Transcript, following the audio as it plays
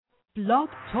Blog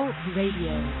Talk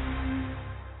Radio.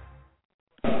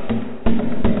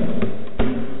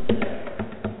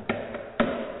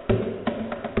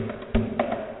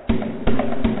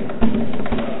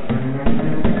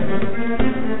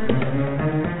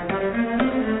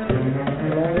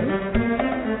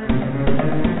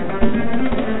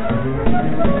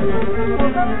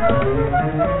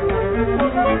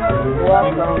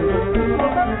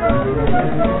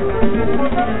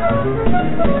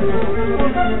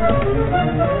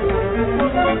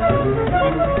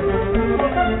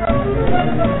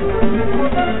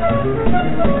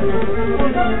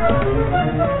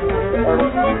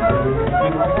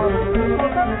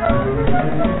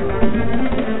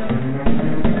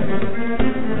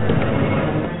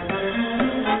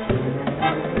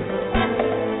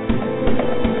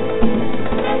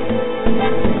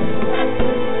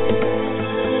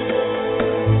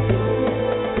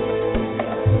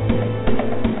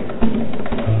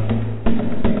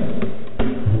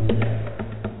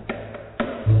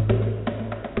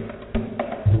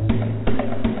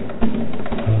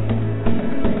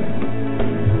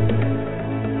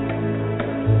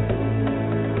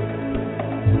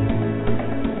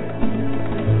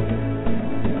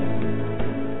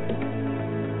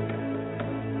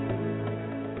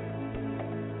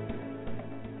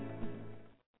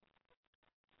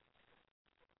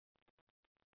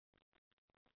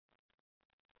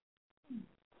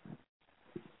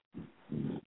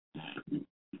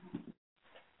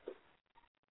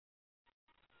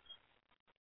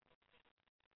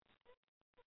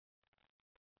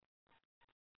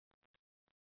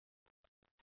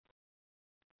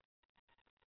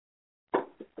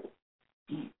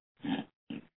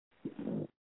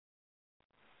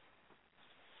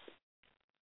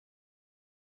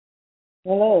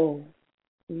 Hello,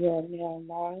 you are now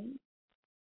online.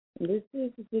 This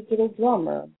is the Digital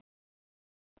Drummer.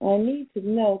 I need to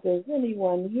know, does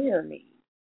anyone hear me?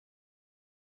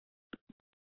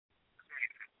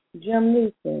 Jim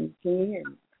Neusom, can you hear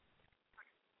me?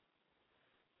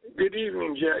 Good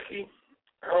evening, Jackie.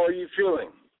 How are you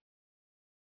feeling?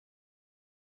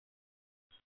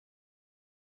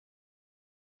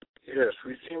 Yes,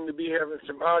 we seem to be having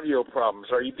some audio problems.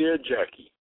 Are you there,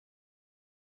 Jackie?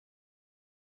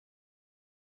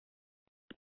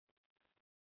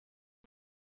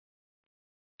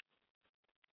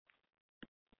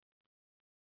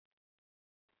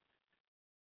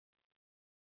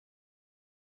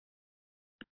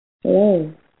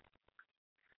 Hello.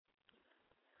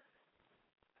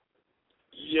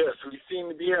 Yes, we seem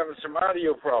to be having some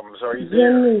audio problems. Are you Jim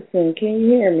there? Neusom, can you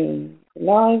hear me?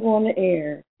 Live on the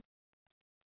air.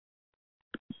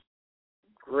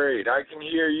 Great, I can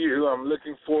hear you. I'm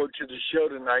looking forward to the show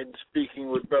tonight and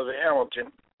speaking with Brother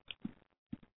Hamilton.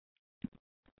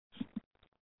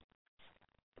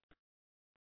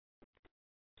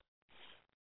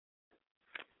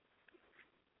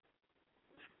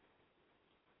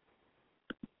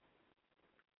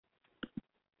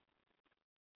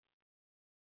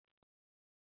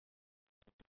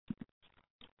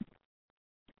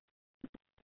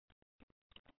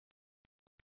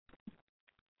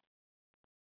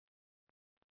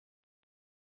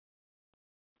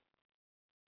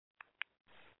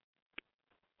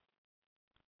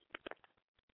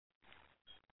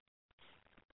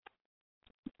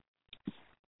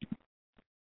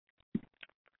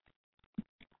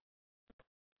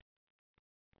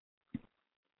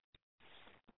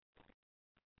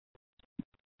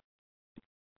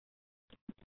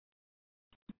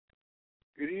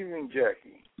 Good evening,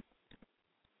 Jackie.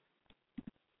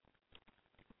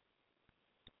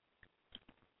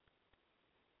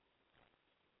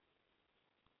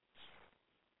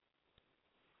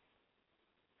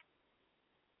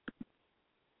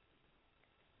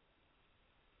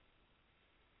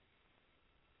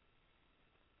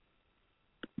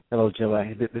 Hello, Jim.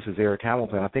 This is Eric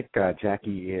Hamilton. I think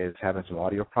Jackie is having some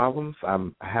audio problems. I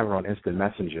have her on Instant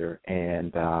Messenger,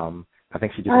 and I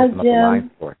think she just opened up the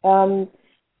line for it.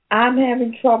 I'm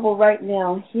having trouble right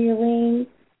now hearing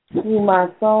through my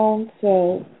phone,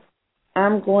 so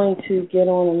I'm going to get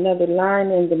on another line.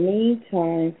 In the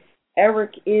meantime,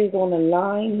 Eric is on the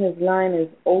line. His line is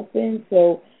open,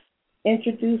 so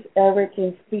introduce Eric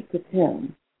and speak with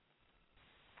him.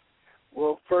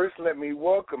 Well, first, let me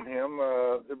welcome him.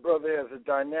 The brother has a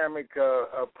dynamic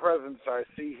presence. I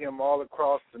see him all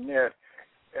across the net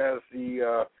as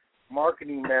the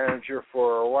marketing manager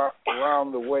for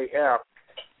Around the Way app.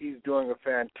 He's doing a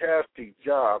fantastic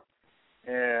job.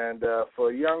 And for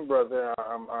a young brother,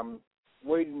 I'm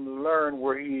waiting to learn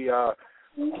where he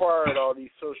acquired all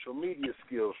these social media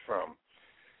skills from.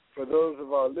 for those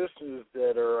of our listeners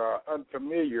that are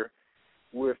unfamiliar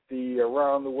with the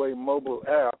Around the Way mobile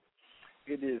app,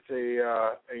 it is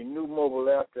a new mobile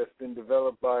app that's been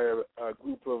developed by a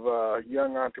group of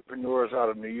young entrepreneurs out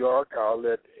of New York. I'll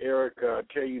let Eric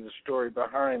tell you the story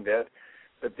behind that,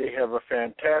 but they have a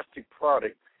fantastic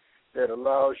product that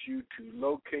allows you to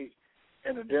locate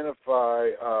and identify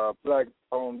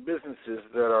black-owned businesses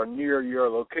that are near your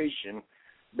location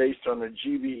based on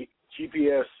the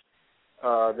GPS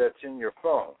that's in your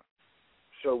phone.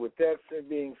 So with that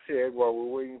being said, while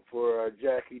we're waiting for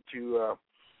Jackie to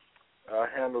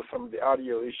handle some of the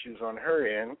audio issues on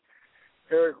her end,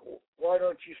 Eric, why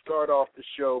don't you start off the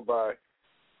show by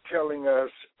telling us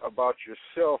about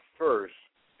yourself first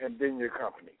and then your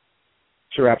company?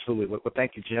 Sure, absolutely. Well,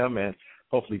 thank you, Jim, and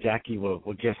hopefully Jackie will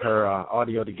get her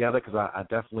audio together, because I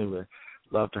definitely would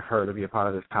love to her to be a part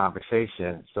of this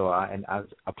conversation. So,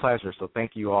 a pleasure. So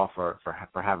thank you all for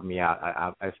having me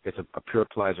out. It's a pure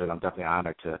pleasure, and I'm definitely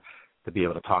honored to be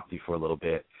able to talk to you for a little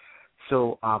bit.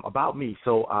 So about me.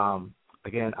 So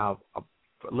again, I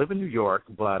live in New York,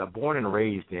 but I'm born and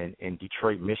raised in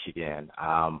Detroit, Michigan.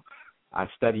 I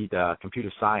studied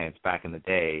computer science back in the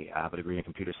day. I have a degree in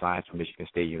computer science from Michigan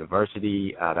State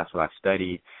University. That's what I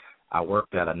studied. I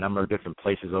worked at a number of different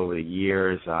places over the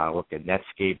years. I worked at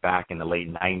Netscape back in the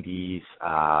late 90s,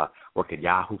 worked at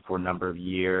Yahoo for a number of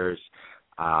years,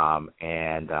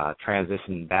 and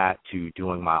transitioned that to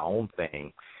doing my own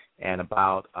thing. And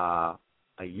about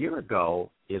a year ago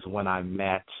is when I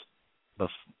met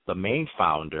the main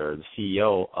founder, the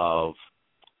CEO of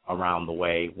Around the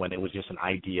Way, when it was just an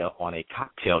idea on a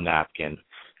cocktail napkin.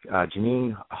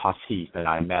 Janine Hassif and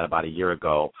I met about a year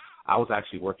ago. I was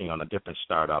actually working on a different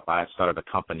startup. I had started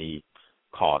a company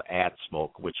called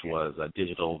AdSmoke, which was a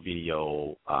digital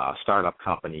video startup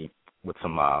company with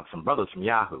some brothers from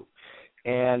Yahoo.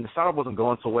 And the startup wasn't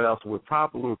going so well, so it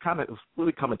was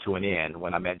really coming to an end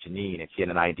when I met Janine, and she had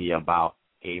an idea about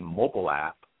a mobile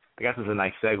app. I guess it's a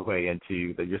nice segue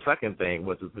into your second thing,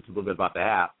 which is a little bit about the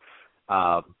app.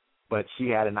 But she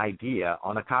had an idea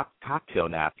on a cocktail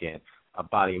napkin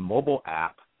about a mobile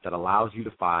app that allows you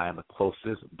to find the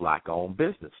closest black-owned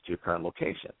business to your current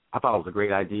location. I thought it was a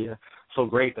great idea, so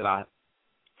great that I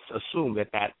assumed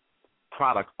that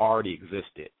product already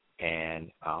existed.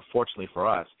 And fortunately for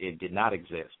us, it did not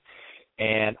exist.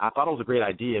 And I thought it was a great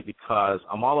idea because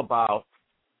I'm all about,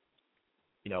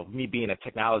 me being a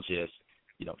technologist,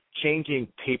 changing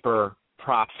paper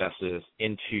processes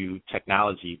into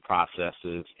technology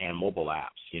processes and mobile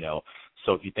apps,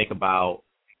 So if you think about,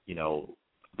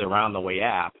 the Around the Way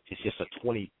app, it's just a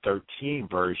 2013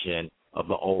 version of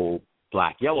the old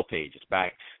black yellow pages.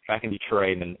 Back in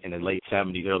Detroit in the late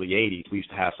 70s, early 80s, we used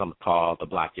to have something called the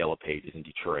black yellow pages in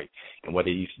Detroit. And what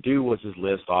they used to do was just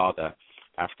list all the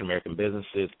African-American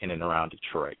businesses in and around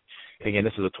Detroit. Again,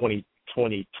 this is a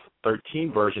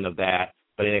 2013 version of that,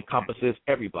 but it encompasses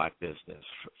every black business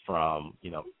from,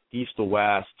 east to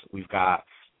west. We've got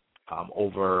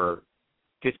over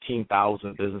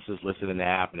 15,000 businesses listed in the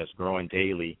app, and it's growing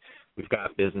daily. We've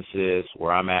got businesses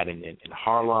where I'm at in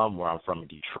Harlem, where I'm from in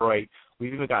Detroit.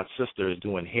 We've even got sisters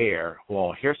doing hair who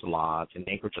own hair salons in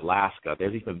Anchorage, Alaska.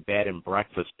 There's even bed and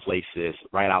breakfast places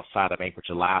right outside of Anchorage,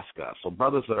 Alaska. So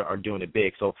brothers are doing it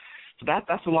big. So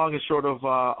that's the long and short of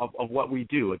what we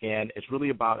do. Again, it's really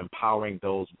about empowering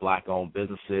those black-owned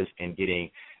businesses and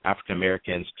getting African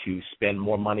Americans to spend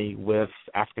more money with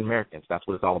African Americans. That's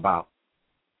what it's all about.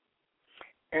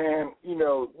 And,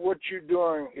 what you're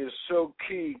doing is so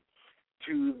key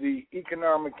to the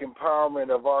economic empowerment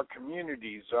of our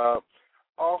communities.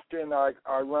 Often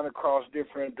I run across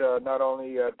different, not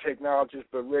only technologists,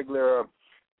 but regular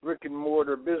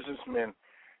brick-and-mortar businessmen.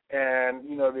 And,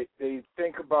 they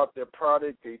think about their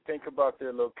product, they think about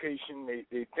their location,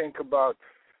 they think about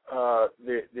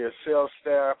their sales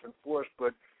staff and force,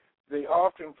 but they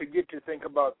often forget to think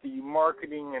about the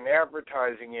marketing and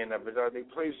advertising end of it. They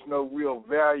place no real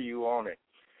value on it.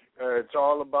 It's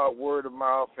all about word of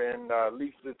mouth and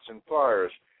leaflets and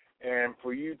flyers. And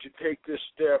for you to take this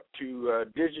step to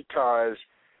digitize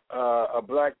a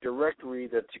black directory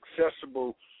that's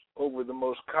accessible over the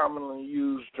most commonly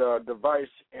used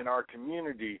device in our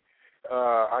community,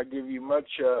 I give you much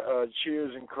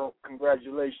cheers and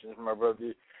congratulations, my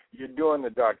brother. You're doing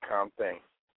the .com thing.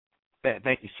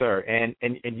 Thank you, sir. And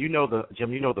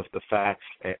Jim, the facts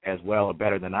as well or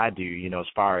better than I do, as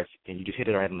far as, and you just hit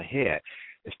it right on the head,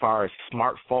 as far as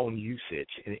smartphone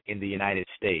usage in the United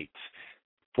States.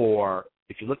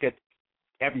 If you look at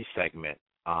every segment,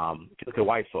 if you look at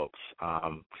white folks,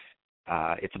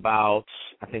 It's about,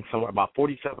 I think, somewhere about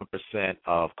 47%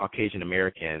 of Caucasian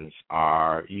Americans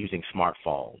are using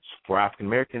smartphones. For African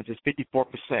Americans, it's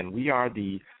 54%. We are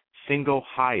the single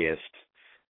highest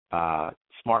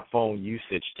smartphone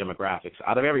usage demographics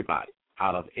out of everybody,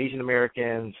 out of Asian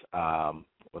Americans,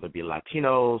 whether it be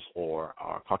Latinos or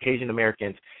Caucasian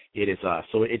Americans. It is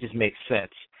so it just makes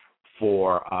sense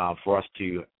for us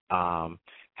to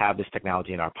have this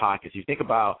technology in our pockets. You think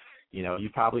about, you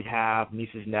probably have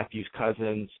nieces, nephews,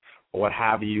 cousins, or what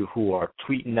have you, who are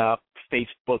tweeting up,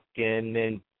 Facebooking,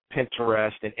 and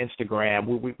Pinterest and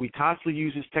Instagram. We constantly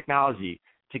use this technology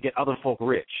to get other folk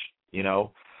rich.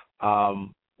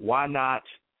 Why not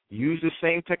use the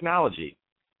same technology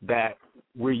that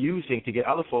we're using to get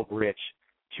other folk rich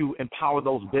to empower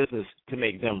those businesses to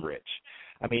make them rich?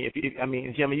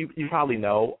 Jim, you probably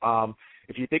know,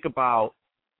 if you think about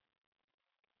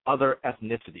other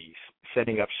ethnicities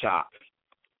setting up shop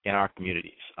in our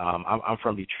communities. I'm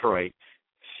from Detroit,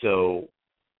 so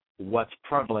what's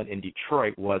prevalent in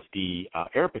Detroit was the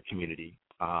Arabic community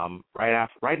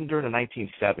right during the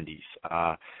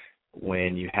 1970s.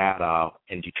 When you had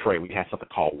in Detroit, we had something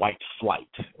called white flight,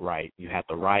 right? You had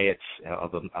the riots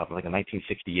of like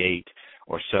 1968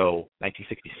 or so,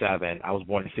 1967. I was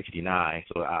born in '69,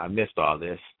 so I missed all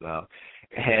this. So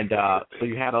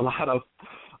you had a lot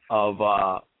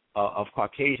of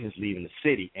Caucasians leaving the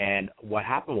city, and what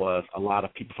happened was a lot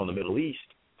of people from the Middle East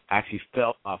actually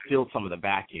filled some of the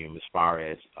vacuum as far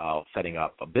as setting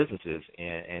up businesses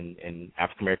in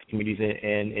African American communities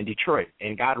in Detroit,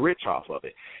 and got rich off of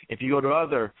it. If you go to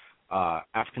other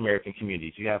African American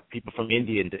communities, you have people from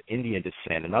Indian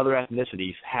descent and other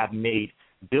ethnicities have made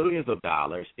billions of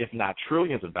dollars, if not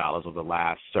trillions of dollars, over the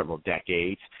last several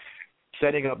decades,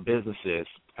 setting up businesses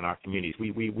in our communities.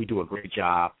 We do a great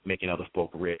job making other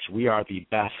folk rich. We are the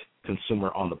best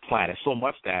consumer on the planet, so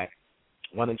much that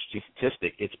one interesting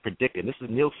statistic, it's predicted. This is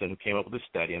Neusom who came up with this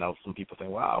study, and I know some people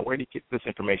saying, wow, where did he get this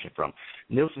information from?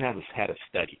 Neusom has had a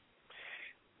study.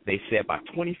 They said by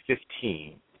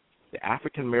 2015, the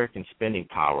African-American spending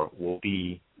power will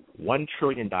be $1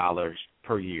 trillion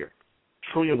per year,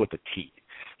 trillion with a T.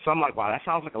 So I'm like, wow, that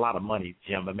sounds like a lot of money,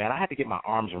 Jim, but, man, I had to get my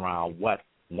arms around what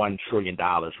 $1 trillion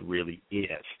really is.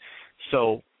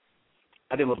 So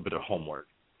I did a little bit of homework.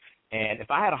 And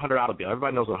if I had a $100 bill,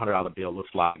 everybody knows what a $100 bill looks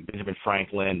like. Benjamin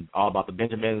Franklin, all about the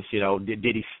Benjamins,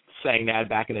 Diddy sang that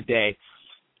back in the day.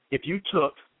 If you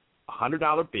took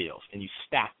 $100 bills and you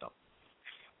stacked them,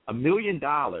 $1 million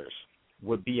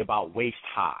would be about waist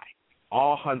high,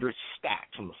 all 100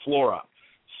 stacked from the floor up.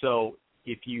 So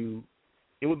it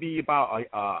would be about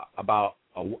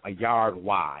a yard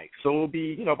wide. So it would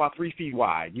be, about 3 feet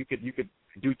wide. You could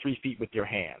do 3 feet with your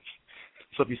hands.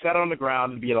 So if you sat on the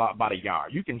ground, it'd be about a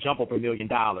yard. You can jump up $1 million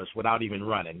without even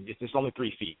running. It's only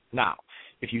 3 feet. Now,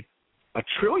 if you $1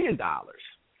 trillion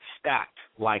stacked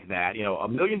like that, $1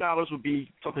 million would be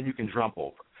something you can jump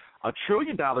over. $1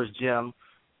 trillion, Jim,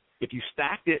 if you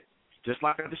stacked it just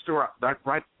like I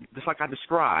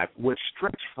described, would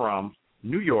stretch from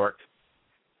New York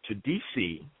to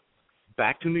D.C.,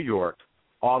 back to New York,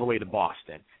 all the way to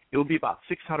Boston. It would be about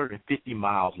 650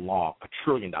 miles long, $1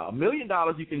 trillion. $1 million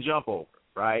you can jump over,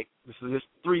 right? This is just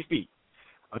 3 feet.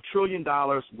 $1 trillion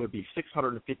would be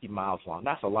 650 miles long.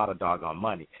 That's a lot of doggone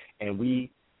money. And we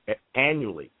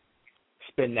annually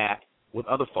spend that with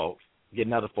other folks,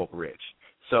 getting other folk rich.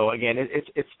 So, again,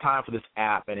 it's time for this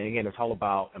app. And, again, it's all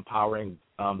about empowering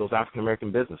those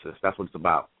African-American businesses. That's what it's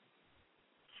about.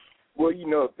 Well,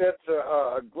 that's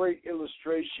a great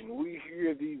illustration. We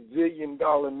hear these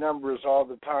billion-dollar numbers all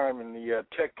the time in the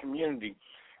tech community,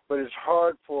 but it's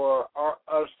hard for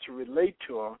us to relate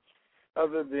to them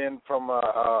other than from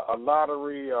a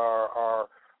lottery or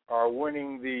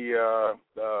winning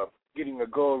getting a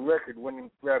gold record,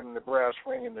 grabbing the brass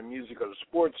ring in the music or the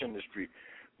sports industry.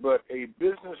 But a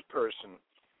business person,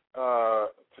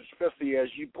 especially as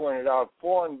you pointed out,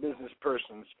 foreign business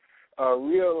persons,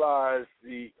 realize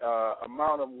the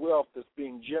amount of wealth that's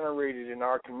being generated in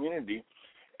our community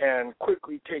and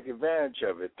quickly take advantage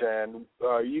of it. And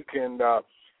you can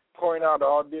point out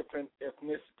all different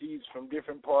ethnicities from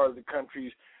different parts of the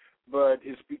countries, but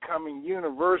it's becoming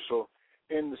universal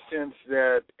in the sense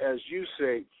that, as you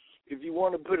say, if you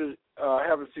want to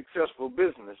have a successful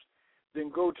business, then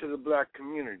go to the black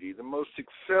community. The most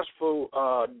successful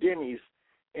Denny's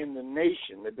in the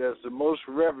nation that does the most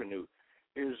revenue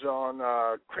is on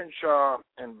Crenshaw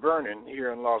and Vernon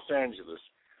here in Los Angeles.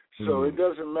 So it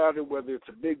doesn't matter whether it's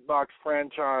a big box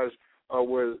franchise or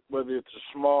whether it's a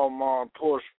small mom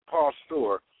paw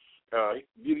store,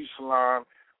 beauty salon,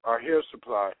 or hair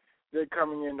supply. They're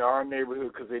coming into our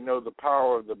neighborhood because they know the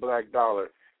power of the black dollar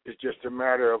It's just a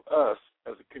matter of us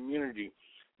as a community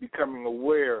becoming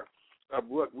aware of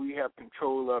what we have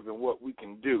control of and what we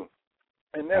can do.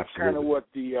 And that's kind of what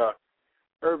the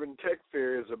Urban Tech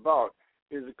Fair is about,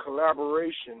 is a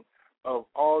collaboration of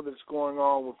all that's going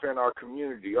on within our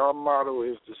community. Our motto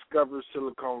is discover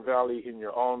Silicon Valley in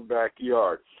your own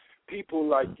backyard. People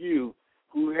like you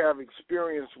who have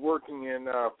experience working in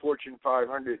Fortune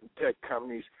 500 and tech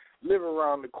companies live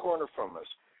around the corner from us.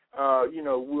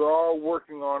 We're all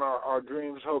working on our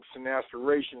dreams, hopes, and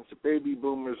aspirations. The baby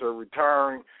boomers are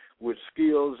retiring with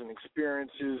skills and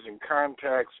experiences and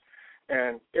contacts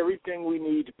and everything we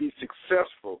need to be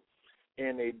successful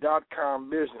in a .com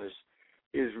business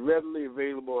is readily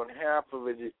available, and half of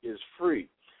it is free.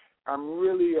 I'm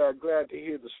really glad to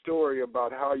hear the story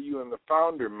about how you and the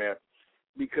founder met,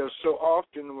 because so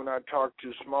often when I talk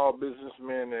to small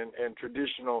businessmen and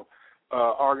traditional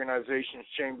organizations,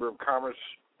 Chamber of Commerce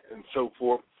and so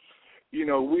forth,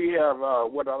 we have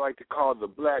what I like to call the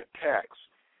black tax.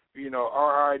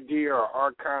 Our idea or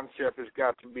our concept has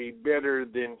got to be better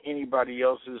than anybody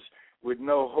else's with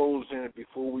no holes in it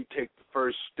before we take the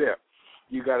first step.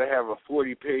 You got to have a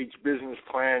 40-page business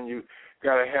plan. You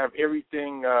got to have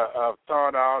everything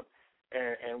thought out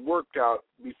and worked out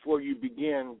before you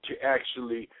begin to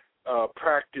actually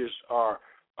practice or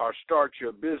start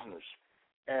your business.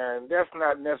 And that's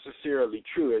not necessarily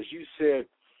true. As you said,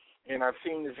 and I've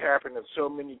seen this happen at so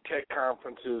many tech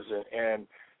conferences and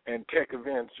tech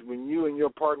events, when you and your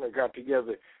partner got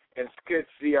together and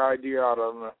sketched the idea out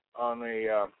on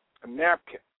a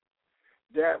napkin,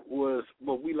 that was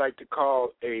what we like to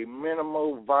call a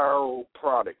minimal viral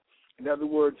product. In other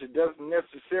words, it doesn't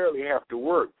necessarily have to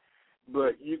work,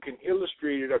 but you can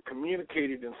illustrate it or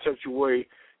communicate it in such a way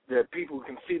that people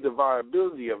can see the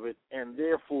viability of it and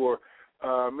therefore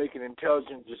make an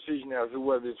intelligent decision as to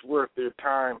whether it's worth their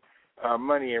time,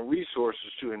 money, and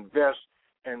resources to invest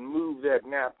and move that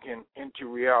napkin into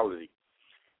reality.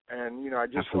 And, I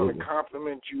just want to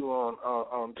compliment you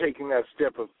on taking that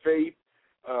step of faith,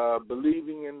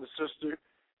 believing in the sister,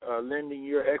 lending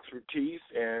your expertise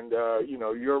and,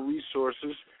 your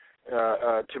resources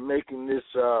to making this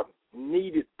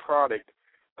needed product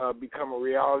become a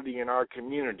reality in our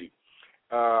community.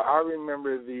 I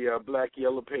remember the Black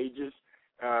Yellow Pages.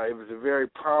 It was a very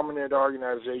prominent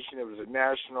organization. It was a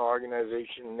national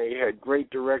organization, and they had great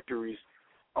directories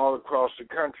all across the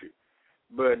country.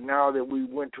 But now that we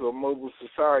went to a mobile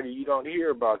society, you don't hear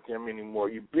about them anymore.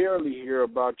 You barely hear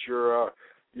about your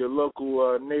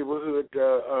local neighborhood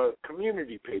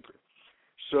community paper.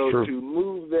 So to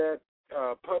move that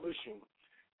publishing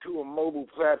to a mobile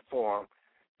platform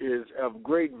is of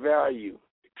great value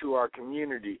to our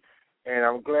community. And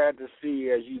I'm glad to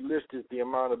see, as you listed, the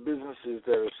amount of businesses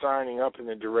that are signing up in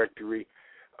the directory.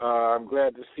 I'm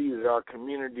glad to see that our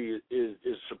community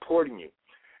is supporting you.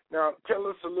 Now, tell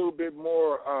us a little bit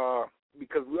more,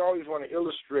 because we always want to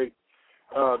illustrate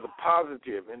the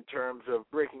positive in terms of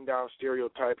breaking down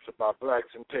stereotypes about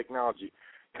blacks in technology.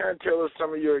 Kind of tell us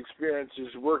some of your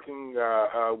experiences working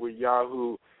with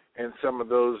Yahoo and some of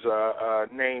those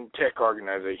named tech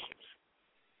organizations.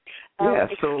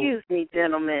 Excuse me,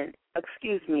 gentlemen.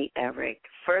 Excuse me, Eric.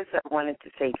 First, I wanted to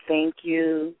say thank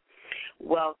you.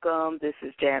 Welcome. This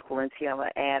is Jacqueline Tiella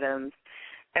Adams.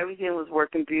 Everything was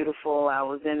working beautiful. I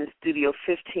was in the studio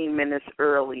 15 minutes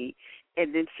early,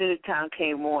 and then as soon as time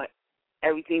came on,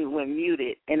 everything went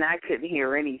muted, and I couldn't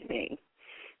hear anything.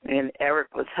 And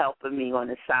Eric was helping me on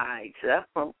the side. So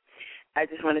I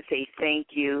just want to say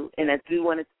thank you, and I do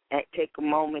want to take a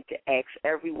moment to ask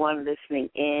everyone listening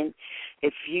in,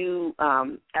 if you,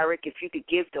 Eric, if you could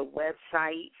give the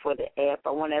website for the app,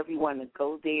 I want everyone to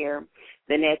go there.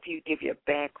 Then after you give your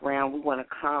background, we want to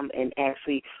come and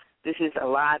actually, this is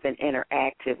alive and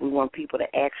interactive. We want people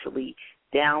to actually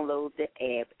download the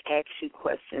app, ask you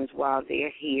questions while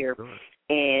they're here,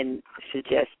 and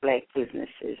suggest black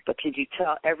businesses. But could you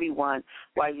tell everyone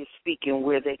while you're speaking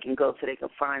where they can go so they can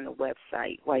find the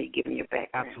website while you're giving your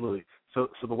background? Absolutely. So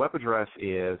the web address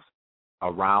is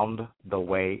Around the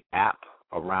Way App,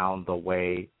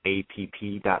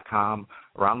 AroundTheWayApp.com.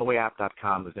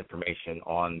 AroundTheWayApp.com is information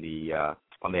on the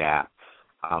app,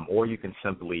 or you can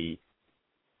simply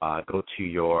go to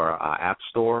your app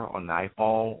store on the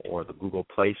iPhone or the Google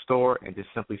Play Store and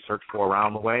just simply search for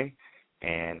Around the Way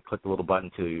and click the little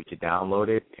button to download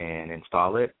it and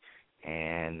install it,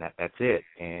 and that's it.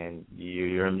 And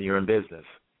you're in business.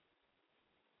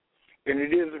 And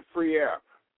it is a free app.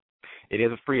 It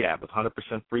is a free app. It's 100%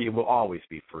 free. It will always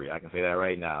be free. I can say that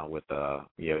right now. With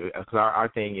because our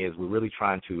thing is we're really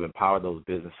trying to empower those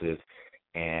businesses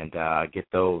and get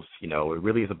those. It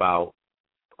really is about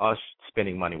us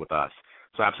spending money with us.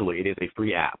 So absolutely, it is a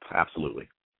free app. Absolutely.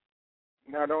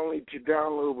 Not only to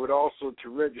download, but also to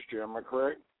register. Am I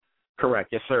correct? Correct.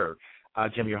 Yes, sir.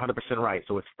 Jim, you're 100% right.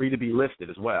 So it's free to be listed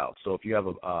as well. So if you have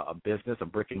a business, a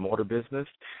brick and mortar business,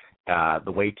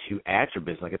 the way to add your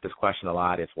business, I get this question a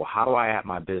lot, is, well, how do I add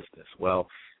my business? Well,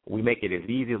 we make it as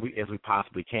easy as we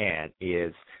possibly can.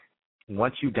 Is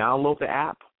once you download the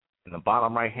app, in the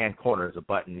bottom right-hand corner is a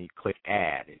button. You click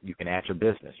Add. You can add your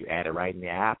business. You add it right in the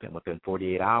app, and within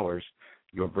 48 hours,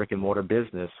 your brick-and-mortar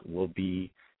business will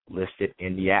be listed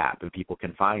in the app, and people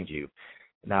can find you.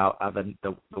 Now,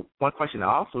 the one question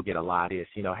I also get a lot is,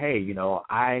 hey,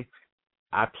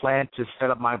 I plan to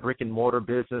set up my brick-and-mortar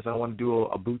business. I want to do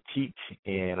a boutique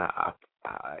in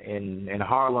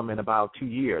Harlem in about 2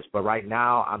 years, but right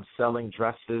now I'm selling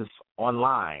dresses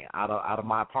online out of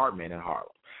my apartment in Harlem.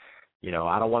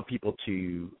 I don't want people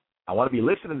to. I want to be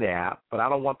listed in the app, but I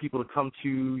don't want people to come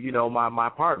to my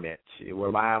apartment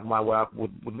where I have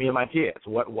with me and my kids.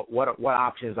 What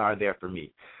options are there for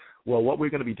me? Well, what we're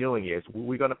going to be doing is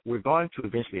we're going to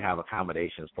eventually have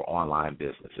accommodations for online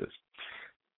businesses.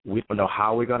 We don't know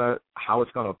how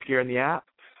it's going to appear in the app,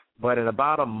 but in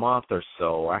about a month or so,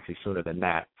 or actually sooner than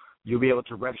that, you'll be able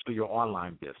to register your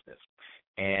online business.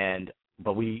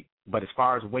 But as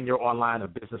far as when your online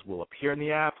business will appear in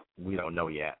the app, we don't know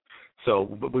yet. So,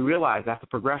 but we realize that's the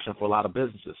progression for a lot of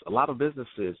businesses. A lot of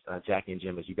businesses, Jackie and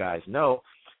Jim, as you guys know,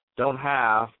 don't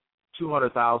have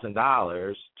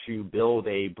 $200,000 to build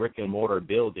a brick and mortar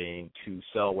building to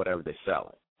sell whatever they're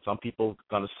selling. Some people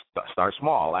are going to start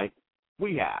small, like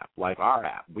we have, like our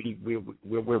app.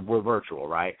 We're virtual,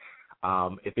 right?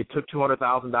 If it took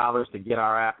 $200,000 to get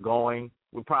our app going,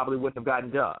 we probably wouldn't have gotten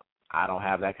done. I don't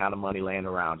have that kind of money laying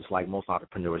around, just like most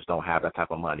entrepreneurs don't have that type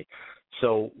of money.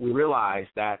 So we realize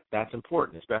that that's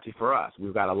important, especially for us.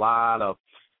 We've got a lot of,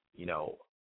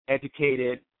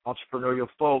 educated entrepreneurial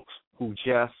folks who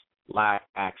just lack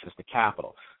access to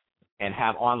capital and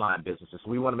have online businesses.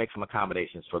 So we want to make some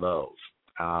accommodations for those.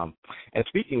 And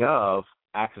speaking of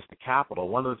access to capital,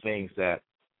 one of the things that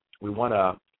we want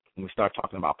to, when we start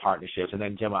talking about partnerships, and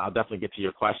then, Jim, I'll definitely get to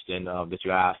your question that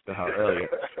you asked earlier,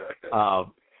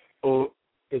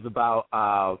 is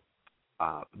about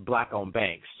black-owned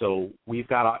banks. So we've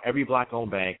got every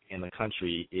black-owned bank in the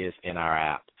country is in our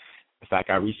app. In fact,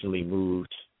 I recently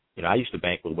moved. I used to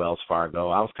bank with Wells Fargo.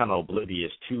 I was kind of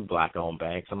oblivious to black-owned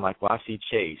banks. I'm like, well, I see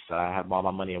Chase. I have all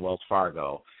my money in Wells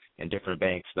Fargo and different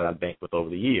banks that I've banked with over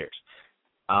the years.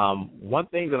 One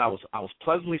thing that I was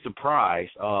pleasantly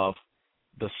surprised of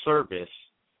the service.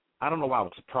 I don't know why I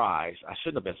was surprised. I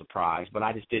shouldn't have been surprised, but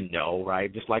I just didn't know,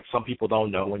 right? Just like some people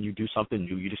don't know when you do something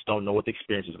new. You just don't know what the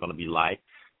experience is going to be like.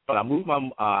 But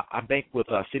I bank with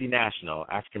City National,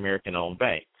 African-American-owned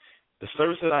bank. The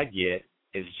service that I get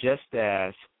is just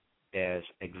as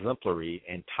exemplary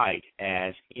and tight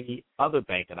as any other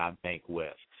bank that I bank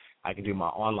with. I can do my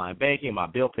online banking, my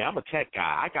bill pay. I'm a tech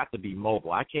guy. I got to be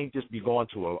mobile. I can't just be going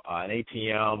to an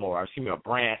ATM or a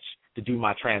branch to do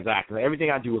my transactions. Everything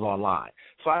I do is online,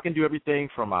 so I can do everything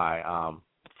from my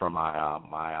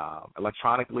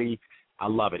electronically. I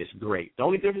love it. It's great. The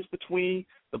only difference between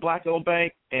the black-owned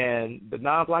bank and the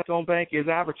non-black-owned bank is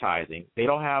advertising. They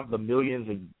don't have the millions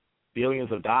and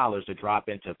billions of dollars to drop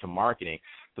into marketing.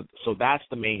 So that's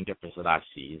the main difference that I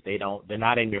see. They're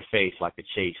not in your face like the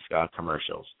Chase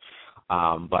commercials.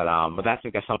 But that's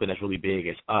something that's really big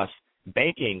is us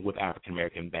banking with African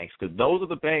American banks, because those are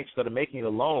the banks that are making the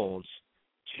loans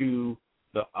to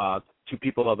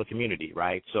people of the community,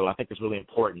 right? So I think it's really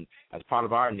important. As part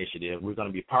of our initiative, we're going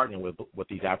to be partnering with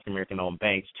these African American owned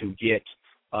banks to get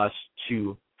us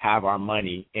to have our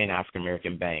money in African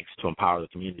American banks to empower the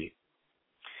community.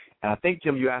 And I think,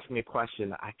 Jim, you asked me a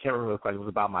question. I can't remember the question. It was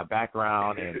about my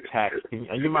background and tech.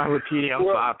 You mind repeating?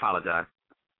 I apologize.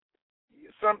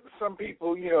 Some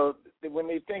people, when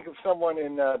they think of someone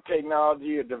in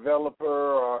technology, a developer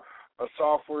or a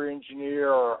software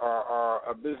engineer or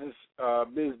a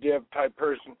biz dev type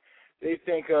person, they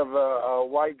think of a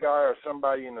white guy or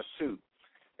somebody in a suit.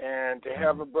 And to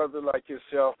have a brother like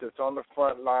yourself that's on the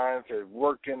front lines, that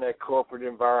worked in that corporate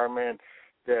environment,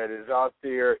 that is out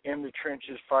there in the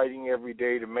trenches fighting every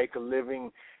day to make a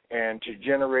living and to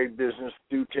generate business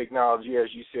through technology, as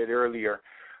you said earlier.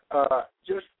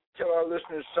 Just tell our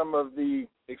listeners some of the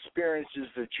experiences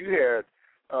that you had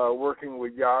working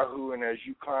with Yahoo and as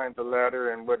you climbed the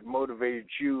ladder, and what motivated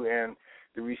you and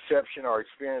the reception or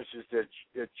experiences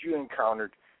that you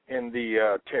encountered in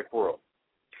the tech world.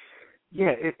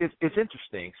 Yeah, it's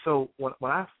interesting. So when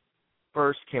I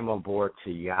first came on board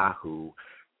to Yahoo,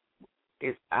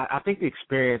 I think the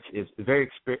experience is very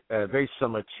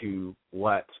similar to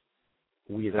what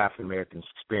we as African Americans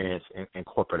experience in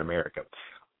corporate America.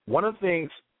 One of the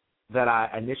things that I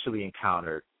initially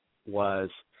encountered was,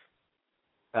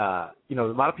 a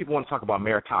lot of people want to talk about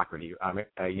meritocracy.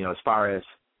 As far as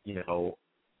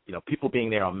people being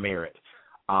there on merit.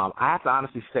 I have to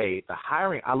honestly say the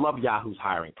hiring. I love Yahoo's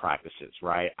hiring practices.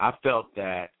 Right, I felt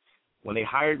that when they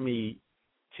hired me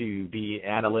to be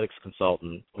an analytics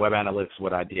consultant, web analytics,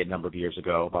 what I did a number of years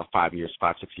ago, about 5,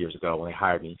 6 years ago, when they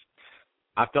hired me,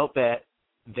 I felt that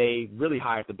they really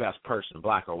hired the best person,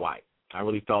 black or white. I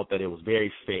really felt that it was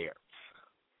very fair.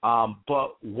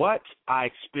 But what I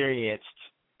experienced,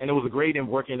 and it was a great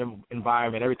working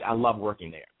environment, everything. I love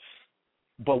working there.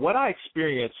 But what I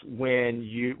experienced when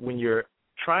you're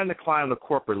trying to climb the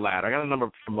corporate ladder, I got a number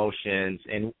of promotions,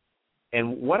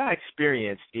 and what I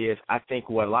experienced is, I think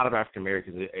what a lot of African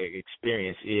Americans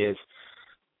experience is,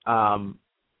 a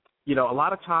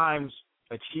lot of times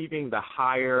achieving the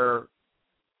higher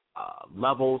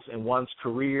levels in one's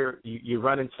career, you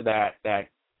run into that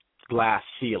glass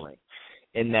ceiling,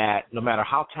 in that no matter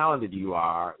how talented you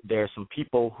are, there are some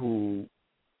people who,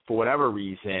 for whatever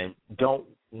reason, don't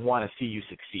want to see you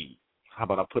succeed. How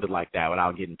about I put it like that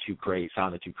without getting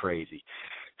sounding too crazy.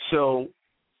 So,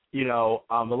 the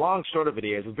long and short of it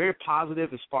is, it's very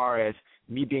positive as far as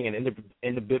me being an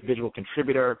individual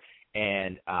contributor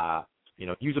and,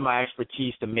 using my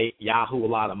expertise to make Yahoo a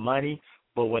lot of money.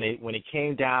 But when it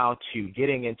came down to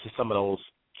getting into some of those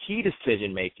key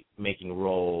decision-making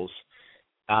roles,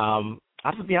 I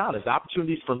have to be honest, the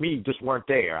opportunities for me just weren't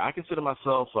there. I consider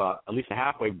myself at least a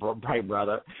halfway bright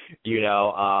brother,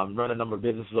 run a number of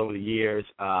businesses over the years,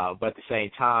 but at the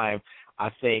same time, I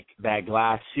think that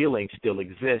glass ceiling still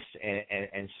exists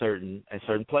in certain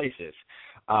places.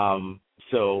 But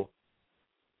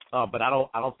I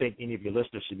don't think any of your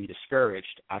listeners should be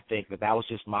discouraged. I think that was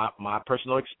just my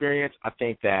personal experience. I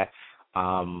think that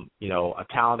a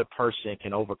talented person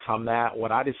can overcome that.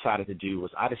 What I decided to do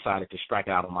was I decided to strike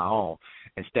out on my own.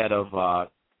 Instead of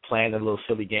playing the little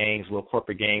silly games, little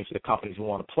corporate games that the companies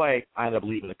want to play, I ended up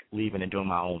leaving and doing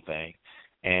my own thing.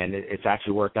 And it's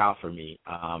actually worked out for me.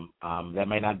 That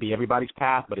may not be everybody's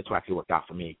path, but it's actually worked out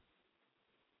for me.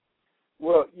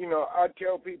 Well, I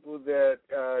tell people that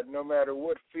no matter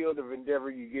what field of endeavor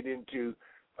you get into,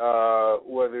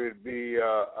 whether it be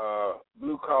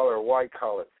blue collar or white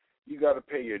collar, you got to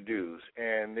pay your dues.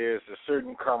 And there's a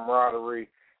certain camaraderie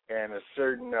and a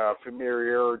certain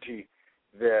familiarity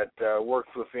that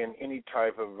works within any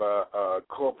type of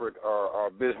corporate or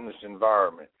business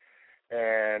environment.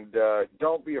 And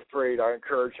don't be afraid. I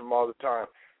encourage them all the time.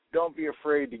 Don't be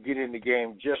afraid to get in the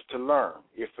game just to learn,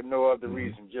 if for no other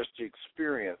reason, just to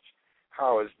experience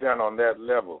how it's done on that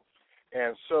level.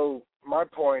 And so my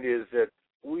point is that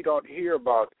we don't hear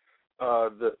about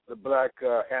the black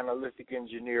analytic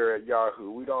engineer at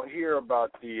Yahoo. We don't hear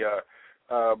about the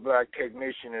black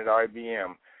technician at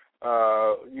IBM.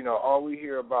 All we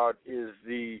hear about is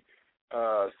the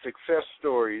success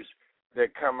stories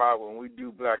that come out when we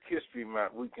do Black History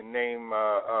Month. We can name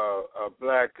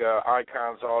black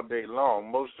icons all day long.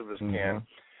 Most of us can.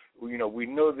 We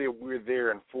know that we're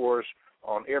there in force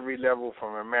on every level,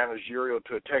 from a managerial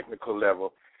to a technical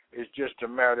level. It's just a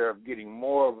matter of getting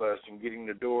more of us and getting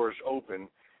the doors open.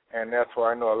 And that's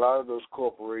why I know a lot of those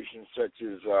corporations, such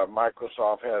as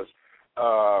Microsoft, has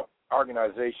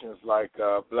organizations like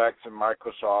Blacks in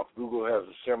Microsoft. Google has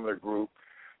a similar group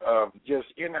of just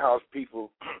in-house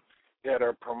people that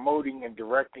are promoting and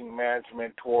directing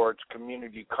management towards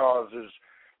community causes,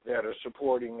 that are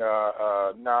supporting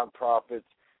nonprofits,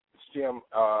 STEM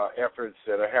efforts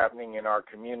that are happening in our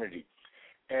community.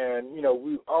 And,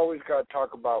 we always got to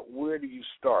talk about where do you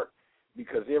start,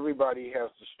 because everybody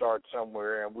has to start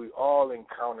somewhere, and we all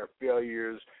encounter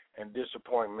failures and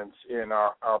disappointments in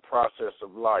our process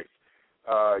of life.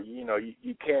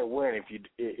 You can't win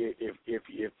if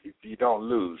you don't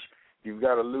lose. You've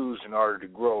got to lose in order to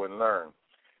grow and learn.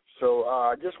 So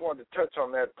I just wanted to touch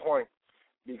on that point,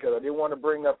 because I didn't want to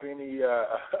bring up any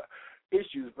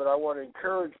issues, but I want to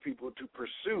encourage people to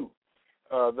pursue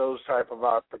those type of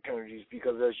opportunities,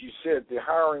 because, as you said, the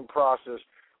hiring process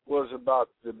was about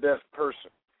the best person.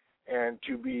 And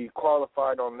to be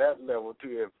qualified on that level,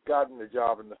 to have gotten the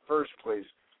job in the first place,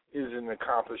 is an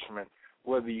accomplishment.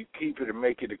 Whether you keep it or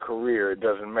make it a career, it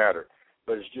doesn't matter.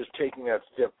 But it's just taking that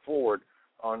step forward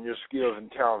on your skills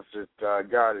and talents that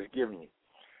God has given you.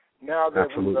 Now that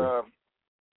we've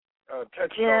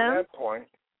touched on that point,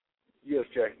 yes,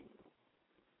 Jackie.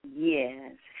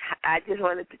 Yes, I just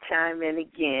wanted to chime in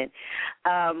again.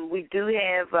 We do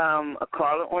have a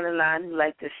caller on the line who'd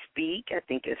like to speak. I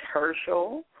think it's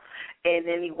Herschel. And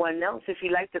anyone else, if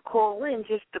you'd like to call in,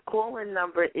 just the call-in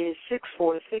number is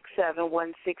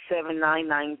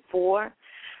 646-716-7994.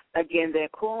 Again, their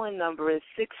call-in number is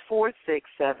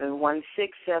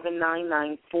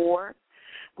 646-716-7994.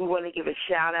 We want to give a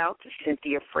shout-out to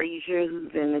Cynthia Frazier,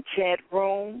 who's in the chat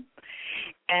room.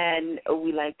 And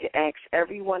we like to ask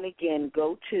everyone again,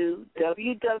 go to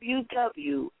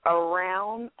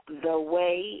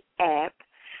www.aroundtheway.app.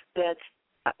 That's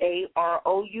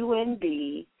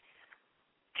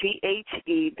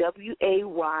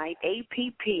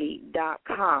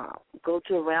AroundTheWayApp.com. Go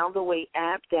to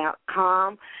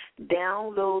AroundTheWayApp.com.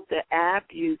 Download the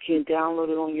app. You can download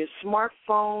it on your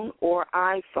smartphone or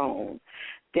iPhone.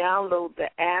 Download the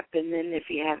app, and then if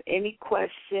you have any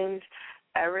questions,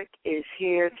 Eric is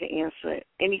here to answer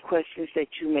any questions that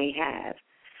you may have.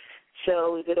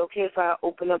 So is it okay if I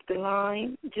open up the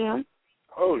line, Jim?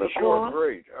 Oh, sure,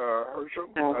 great. Herschel,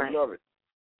 I love it.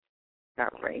 All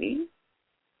righty.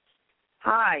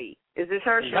 Hi, is this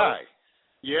Herschel? Hi.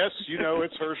 Yes,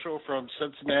 it's Herschel from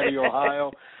Cincinnati,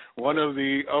 Ohio, one of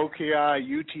the OKI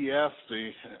UTF,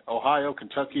 the Ohio,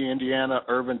 Kentucky, Indiana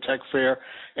Urban Tech Fair,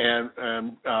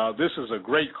 and this is a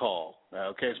great call.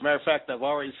 Okay, as a matter of fact, I've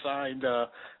already signed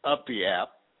up the app.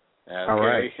 Okay, all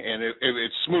right. And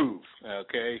it's smooth.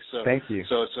 Okay, so thank you.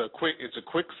 So it's a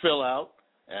quick fill out.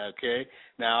 Okay,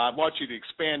 now I want you to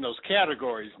expand those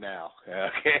categories now.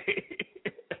 Okay.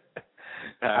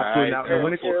 Absolutely. Right. Now,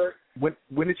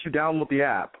 when did you download the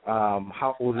app?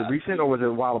 How was it recent or was it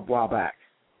a while back?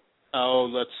 Oh,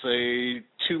 let's say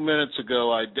 2 minutes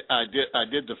ago. I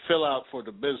did the fill out for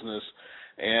the business,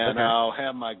 and okay. I'll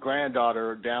have my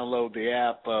granddaughter download the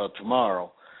app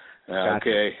tomorrow. Gotcha.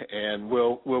 Okay, and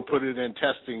we'll put it in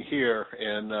testing here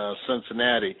in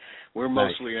Cincinnati. We're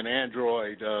mostly an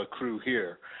Android crew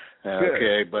here.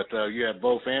 Okay, but you have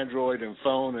both Android and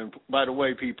phone. And by the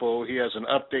way, people, he has an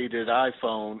updated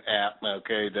iPhone app.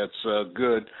 Okay, that's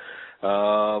good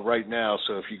right now.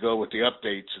 So if you go with the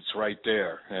updates, it's right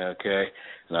there. Okay,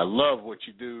 and I love what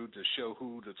you do to show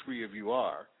who the three of you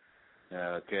are.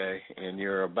 Okay, and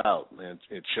you're about.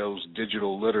 It shows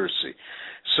digital literacy.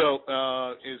 So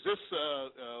is this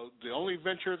the only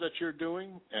venture that you're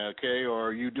doing, okay, or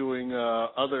are you doing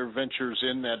other ventures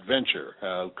in that venture?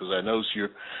 Because I notice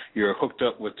you're hooked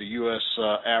up with the U.S.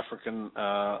 African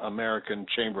American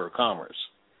Chamber of Commerce.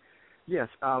 Yes,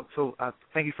 so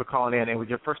thank you for calling in. And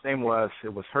your first name was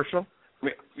Herschel?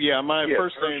 Yeah, my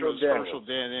first name Herschel is Daniels. Herschel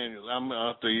Daniels. I'm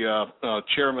the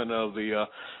chairman of the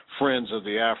Friends of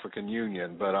the African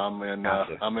Union, but I'm in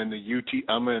gotcha. I'm in a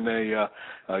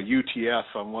UTF.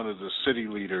 I'm one of the city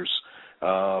leaders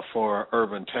for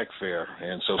Urban Tech Fair,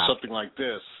 and so gotcha. something like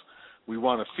this we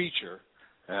want to feature.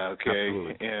 Okay,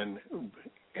 absolutely.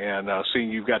 and seeing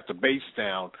you've got the base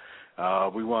down.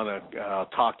 We want to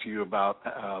talk to you about,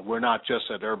 we're not just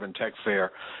at Urban Tech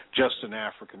Fair, just an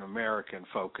African-American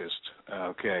focused,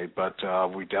 okay, but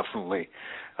we definitely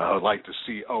like to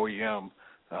see OEM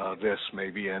this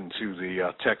maybe into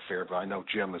the Tech Fair, but I know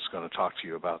Jim is going to talk to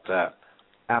you about that.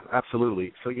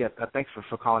 Absolutely. So, yeah, thanks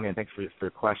for calling in. Thanks for your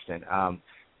question.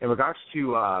 In regards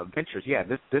to ventures, yeah,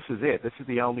 this is it. This is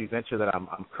the only venture that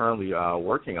I'm currently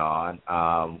working on.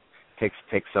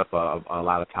 Takes up a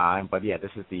lot of time, but yeah,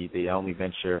 this is the only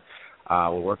venture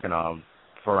we're working on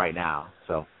for right now.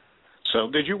 So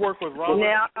did you work with Robert?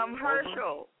 Now I'm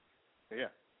Herschel. Yeah.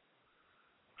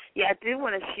 Yeah, I do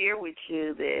want to share with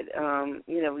you that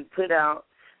we put out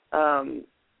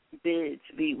bids.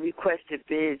 We requested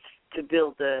bids to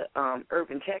build the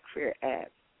Urban Tech Fair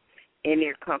app, and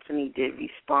their company did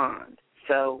respond.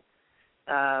 So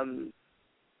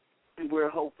we're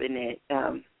hoping that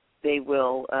they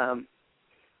will,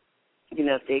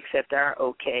 if they accept our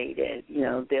okay, that,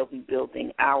 they'll be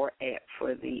building our app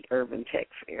for the Urban Tech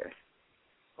Fair.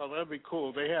 Well, that'd be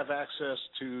cool. They have access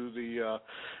to the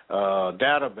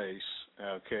database,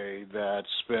 okay,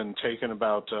 that's been taken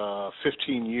about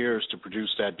 15 years to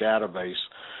produce that database.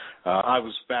 I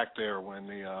was back there when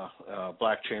the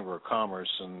Black Chamber of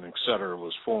Commerce and et cetera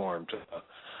was formed.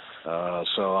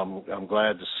 So I'm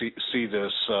glad to see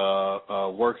this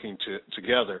working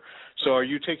together. So are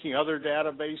you taking other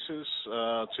databases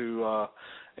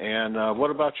and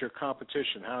what about your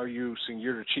competition? How are you seeing?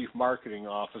 You're the chief marketing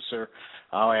officer.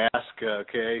 I'll ask,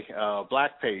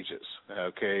 Black Pages,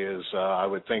 is I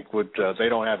would think they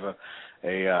don't have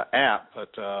a app,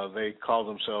 but they call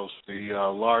themselves the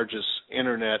largest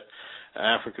internet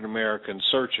African American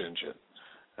search engine.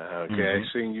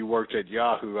 Seeing you worked at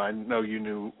Yahoo, I know you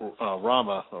knew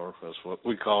Rama, or that's what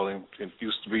we call him. It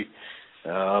used to be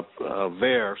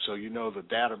there, so you know the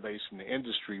database and the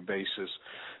industry basis.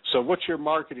 So what's your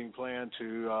marketing plan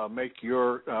to make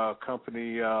your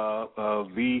company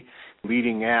the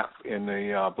leading app in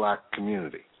the Black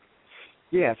community?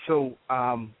 Yeah, so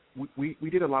we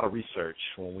did a lot of research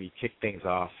when we kicked things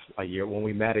off when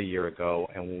we met a year ago,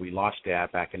 and when we launched the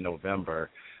app back in November.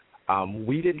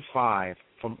 We didn't find,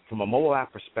 from a mobile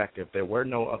app perspective, there were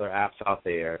no other apps out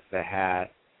there that had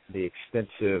the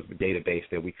extensive database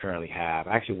that we currently have.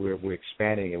 Actually, we're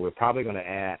expanding it. We're probably going to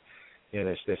add,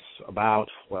 there's about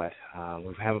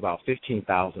we have about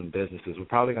 15,000 businesses. We're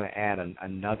probably going to add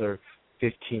another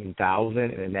 15,000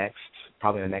 in the next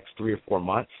 3 or 4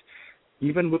 months.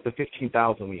 Even with the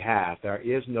 15,000 we have, there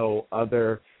is no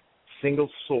other single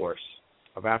source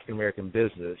of African American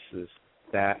businesses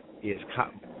that is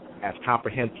as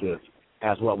comprehensive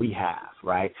as what we have,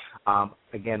 right?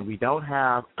 Again, we don't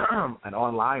have an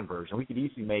online version. We could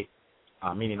easily make,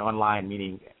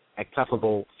 meaning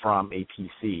accessible from a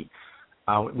PC.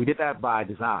 We did that by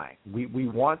design. We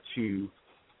want to,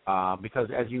 because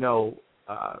as you know,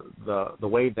 the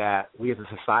way that we as a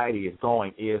society is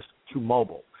going is to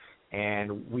mobile.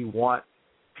 And we want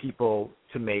people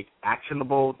to make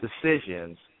actionable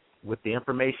decisions with the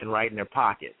information right in their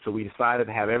pocket. So we decided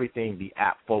to have everything be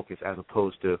app focused as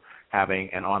opposed to having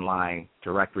an online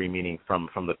directory, meaning from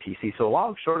the PC. So long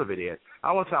and short of it is, I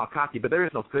don't want to sound cocky, but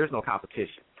there's no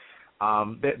competition.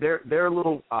 There are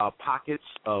little pockets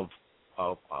of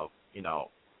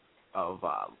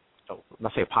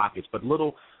let's say pockets, but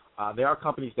little. There are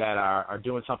companies that are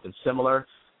doing something similar,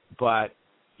 but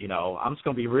I'm just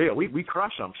going to be real. We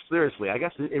crush them, seriously. I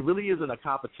guess it really isn't a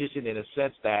competition in a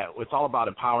sense that it's all about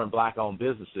empowering Black-owned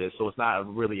businesses, so it's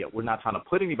not really we're not trying to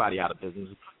put anybody out of business.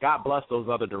 God bless those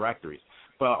other directories.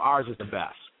 But ours is the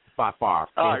best, by far.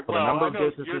 All right, for the number of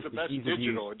businesses, you're the best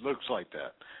digital. Use. It looks like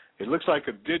that. It looks like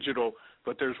a digital,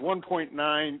 but there's 1.9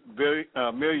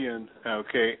 million,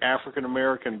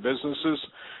 African-American businesses.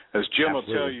 As Jim will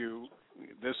tell you,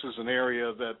 this is an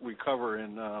area that we cover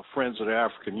in Friends of the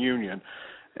African Union.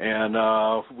 And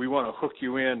we want to hook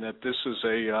you in that this is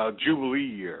a Jubilee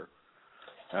year,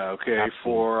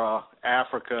 for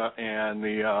Africa and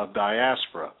the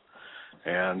diaspora.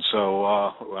 And so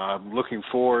I'm looking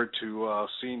forward to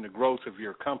seeing the growth of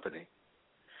your company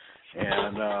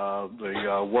and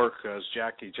the work, as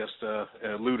Jackie just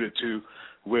alluded to,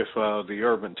 with the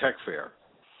Urban Tech Fair.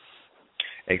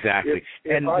 Exactly,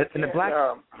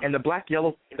 the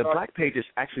Black Page is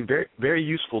actually very, very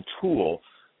useful tool.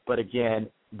 But again,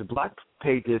 the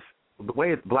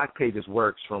way Black Pages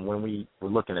works from when we were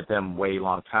looking at them way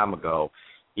long time ago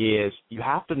is you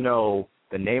have to know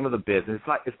the name of the business.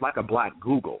 It's like a Black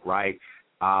Google, right?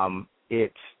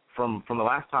 It's from the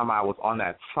last time I was on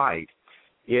that site.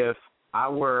 If I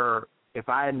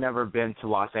had never been to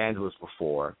Los Angeles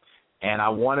before, and I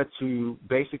wanted to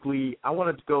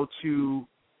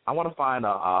find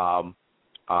a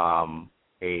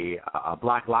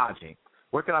Black lodging.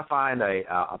 Where can I find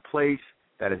a place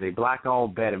that is a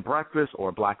Black-owned bed and breakfast or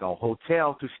a Black-owned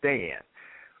hotel to stay in?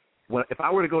 If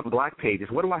I were to go to Black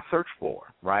Pages, what do I search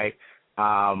for, right?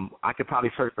 I could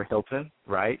probably search for Hilton,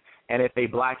 right? And if a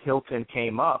Black Hilton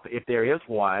came up, if there is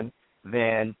one,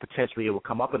 then potentially it will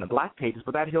come up in the Black Pages,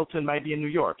 but that Hilton might be in New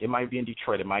York. It might be in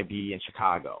Detroit. It might be in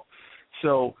Chicago.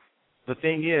 So the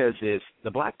thing is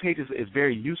the Black Pages is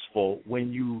very useful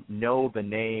when you know the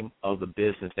name of the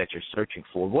business that you're searching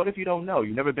for. What if you don't know?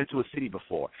 You've never been to a city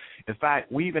before. In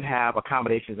fact, we even have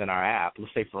accommodations in our app.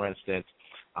 Let's say, for instance,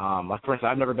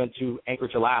 I've never been to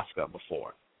Anchorage, Alaska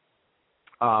before.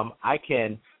 I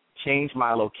can change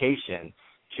my location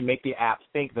to make the app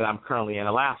think that I'm currently in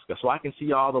Alaska. So I can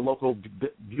see all the local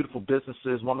beautiful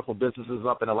businesses, wonderful businesses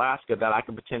up in Alaska that I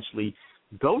can potentially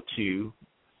go to.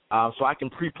 So I can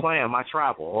pre-plan my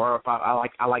travel, or if I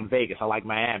like Vegas, I like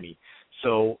Miami.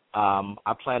 So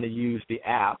I plan to use the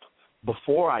app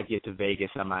before I get to Vegas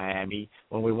and Miami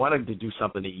when we wanted to do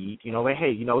something to eat.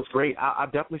 It's great. I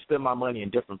definitely spend my money in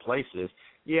different places.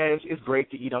 Yeah, it's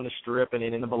great to eat on the Strip and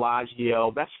in the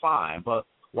Bellagio. That's fine, but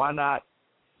why not,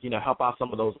 help out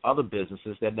some of those other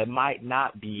businesses that might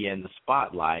not be in the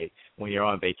spotlight when you're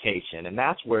on vacation? And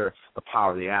that's where the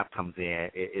power of the app comes in.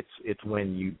 It's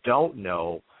when you don't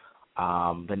know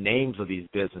the names of these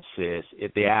businesses,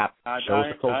 if the app shows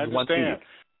the closest one to you.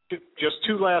 Just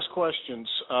two last questions.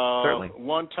 Certainly.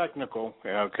 One technical.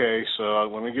 Okay, so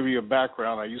let me give you a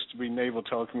background. I used to be Naval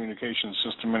Telecommunications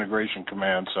System Integration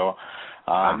Command, so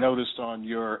I noticed on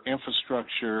your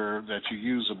infrastructure that you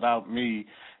use About Me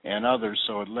and others,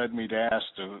 so it led me to ask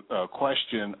a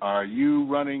question. Are you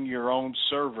running your own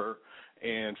server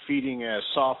and feeding as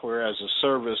software as a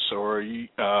service, or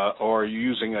are you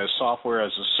using a software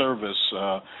as a service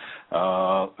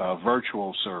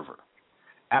virtual server?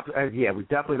 Yeah, we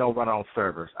definitely don't run our own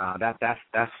servers. That's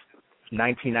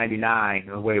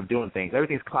 1999 way of doing things.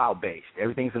 Everything's cloud-based.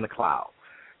 Everything's in the cloud.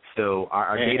 So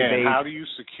our database. And how do you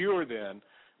secure then?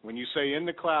 When you say in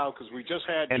the cloud, because we just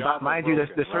had and Java mind you, there's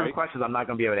certain right? questions I'm not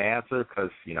going to be able to answer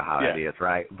because you know how that is,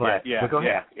 right? But go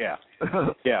ahead. Yeah.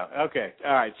 Okay.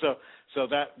 All right. So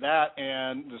that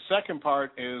and the second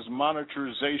part is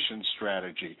monetization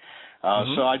strategy.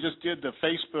 So I just did the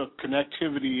Facebook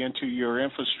connectivity into your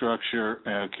infrastructure,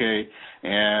 okay,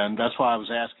 and that's why I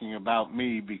was asking About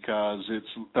Me, because it's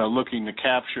looking to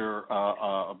capture,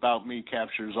 About Me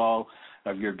captures all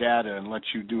of your data and lets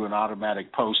you do an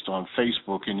automatic post on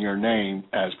Facebook in your name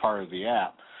as part of the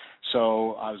app.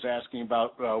 So I was asking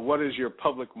about what is your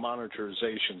public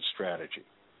monetization strategy?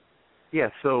 Yeah,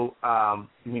 so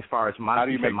you mean as far as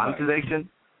monetization? Money?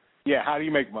 Yeah, how do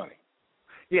you make money?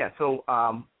 Yeah, so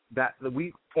that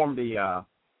we formed a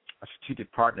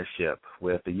strategic partnership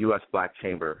with the U.S. Black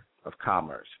Chamber of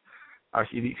Commerce.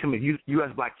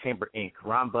 U.S. Black Chamber, Inc.,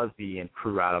 Ron Busby and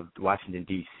crew out of Washington,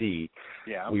 D.C.,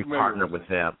 we've partnered with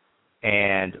them.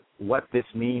 And what this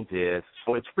means is,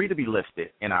 so it's free to be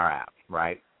listed in our app,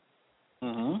 right?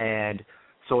 Mm-hmm. And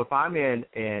so if I'm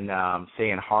say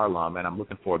in Harlem and I'm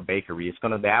looking for a bakery,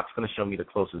 the app's going to show me the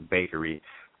closest bakery.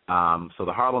 So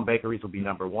the Harlem bakeries will be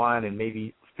number one, and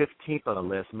maybe 15th on the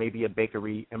list, maybe a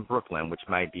bakery in Brooklyn, which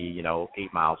might be,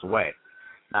 8 miles away.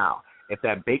 Now, if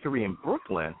that bakery in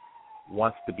Brooklyn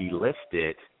wants to be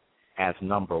listed as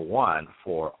number one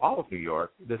for all of New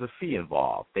York, there's a fee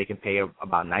involved. They can pay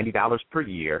about $90 per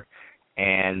year,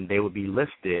 and they would be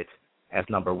listed as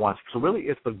number one. So really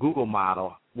it's the Google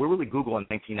model. We're really Google in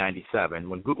 1997.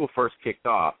 When Google first kicked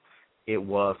off, it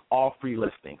was all free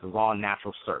listings. It was all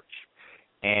natural search.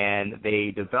 And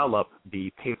they developed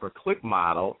the pay-per-click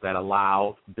model that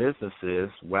allowed businesses,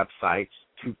 websites,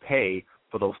 to pay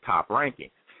for those top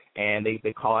rankings. And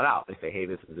they call it out. They say, hey,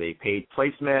 this is a paid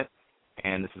placement,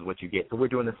 and this is what you get. So we're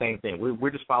doing the same thing.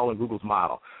 We're just following Google's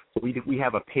model. So we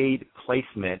have a paid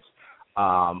placement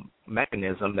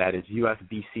mechanism that is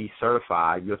USBC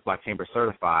certified, U.S. Black Chamber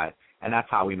certified, and that's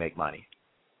how we make money.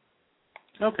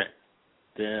 Okay.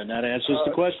 Then that answers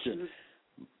the question.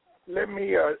 Let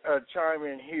me chime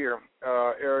in here,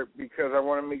 Eric, because I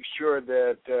want to make sure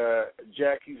that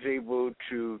Jackie's able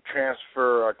to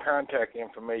transfer contact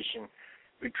information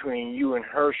between you and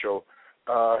Herschel.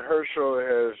 Herschel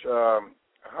has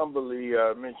humbly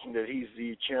mentioned that he's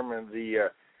the chairman of the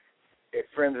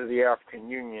Friends of the African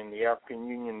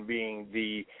Union being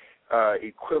the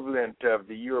equivalent of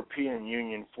the European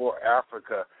Union for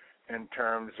Africa in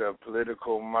terms of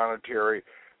political, monetary,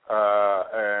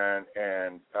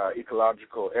 and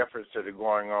ecological efforts that are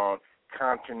going on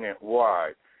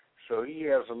continent-wide. So he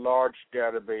has a large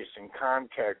database and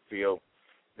contact field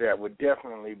that would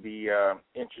definitely be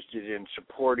interested in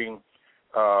supporting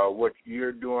what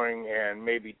you're doing and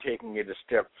maybe taking it a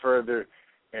step further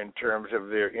in terms of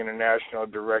their international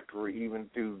directory, even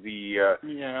through the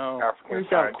African we've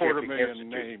got Scientific 250,000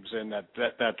 names in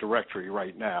that directory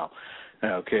right now,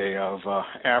 okay, of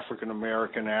African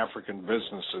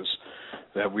businesses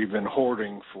that we've been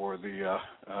hoarding for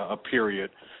a period.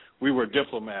 We were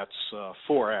diplomats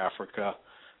for Africa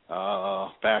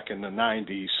back in the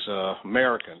 90s,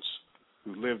 Americans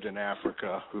who lived in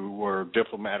Africa who were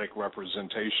diplomatic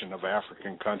representation of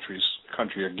African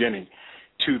country of Guinea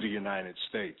to the United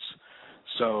States.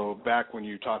 So back when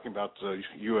you're talking about the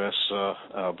U.S.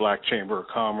 Black Chamber of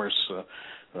Commerce,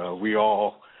 we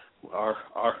all are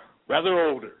rather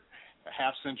older, a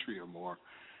half century or more.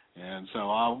 And so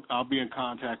I'll be in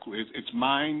contact with, it's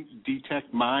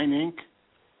Detect Mine Inc.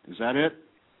 Is that it?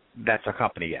 That's our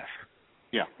company, yes.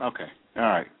 Yeah, okay. All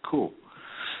right, cool.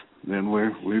 Then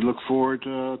we look forward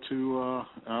to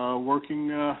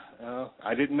working.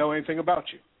 I didn't know anything about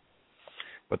you.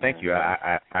 Well, thank you.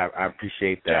 I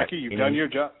appreciate that. Jackie, you've done your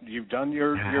job. You've done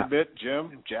your bit.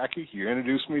 Jim, Jackie, you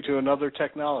introduced me to another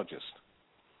technologist.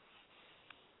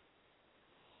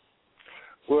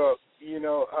 Well,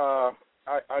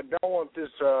 I don't want this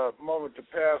moment to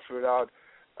pass without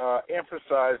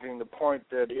emphasizing the point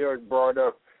that Eric brought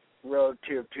up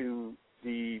relative to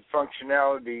the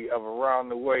functionality of Around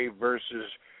the Way versus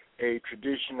a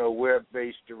traditional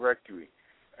web-based directory,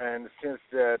 and the sense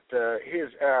that his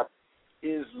app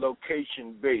is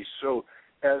location-based. So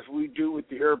as we do with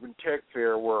the Urban Tech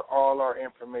Fair, where all our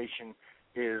information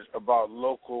is about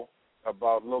local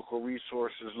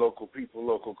resources, local people,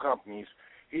 local companies,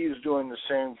 he is doing the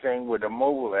same thing with a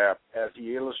mobile app, as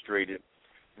he illustrated,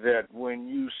 that when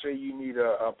you say you need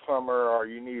a plumber or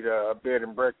you need a bed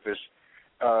and breakfast,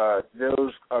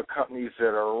 those companies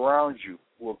that are around you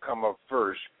will come up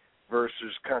first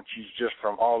versus countries just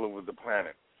from all over the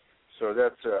planet. So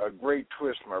that's a great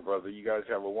twist, my brother. You guys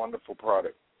have a wonderful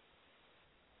product.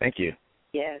 Thank you.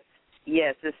 Yes,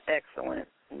 it's excellent.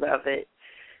 Love it.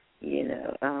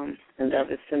 And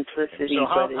love its simplicity. So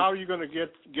how are you going to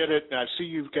get it? I see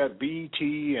you've got BET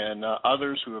and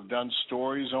others who have done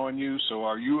stories on you. So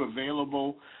are you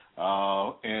available?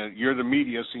 And you're the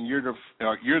media, so you're the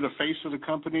face of the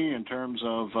company in terms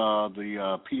of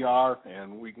the PR,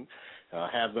 and we can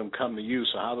have them come to you.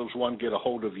 So how does one get a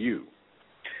hold of you?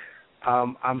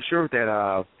 I'm sure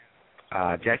that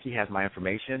Jackie has my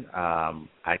information.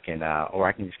 I can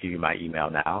just give you my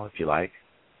email now if you like.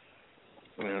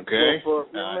 Okay. Well,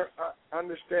 I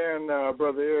understand,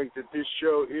 Brother Eric, that this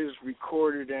show is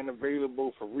recorded and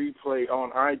available for replay on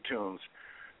iTunes.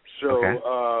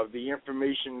 So the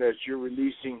information that you're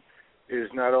releasing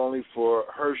is not only for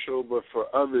Herschel, but for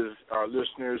others, our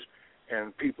listeners,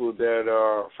 and people that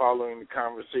are following the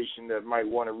conversation that might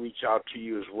want to reach out to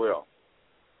you as well.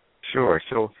 Sure.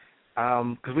 So,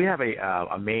 because we have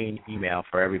a main email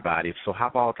for everybody. So how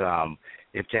about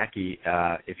if Jackie,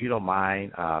 if you don't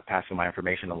mind passing my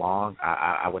information along,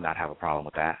 I would not have a problem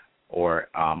with that. Or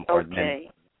then,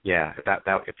 yeah,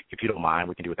 if you don't mind,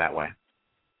 we can do it that way.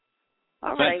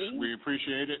 All Thanks. righty. We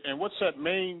appreciate it. And what's that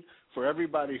main, for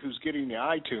everybody who's getting the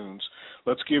iTunes,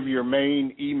 let's give your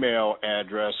main email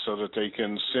address so that they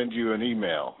can send you an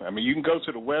email. I mean, you can go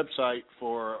to the website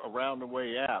for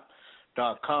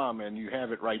AroundTheWayApp.com, and you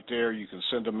have it right there. You can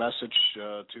send a message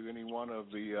to any one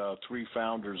of the three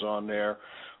founders on there,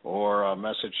 or a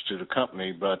message to the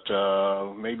company. But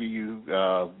maybe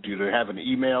do they have an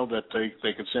email that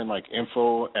they could send, like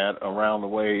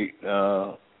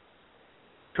info@AroundTheWay?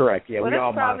 Correct. Yeah, we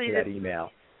all monitor that email.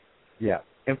 Yeah,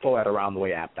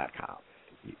 info@AroundTheWayApp.com.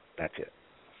 That's it.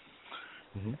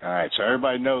 Mm-hmm. All right, so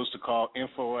everybody knows to call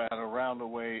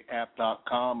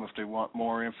info@AroundTheWayApp.com if they want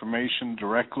more information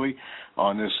directly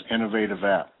on this innovative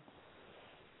app.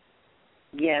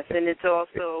 Yes, and it's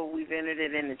also, we've entered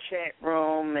it in the chat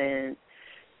room and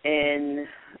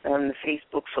on the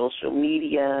Facebook social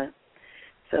media.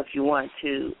 So if you want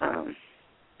to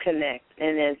connect,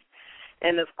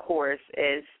 and of course,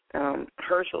 as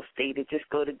Herschel stated, just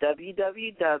go to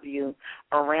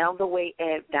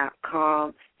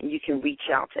www.aroundthewayapp.com and you can reach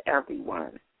out to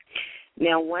everyone.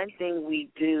 Now, one thing we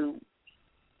do,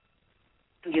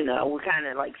 we're kind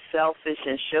of like selfish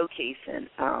and showcasing,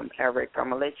 Eric. I'm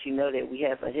going to let you know that we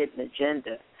have a hidden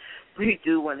agenda. We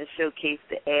do want to showcase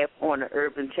the app on the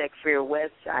Urban Tech Fair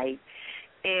website.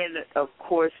 And, of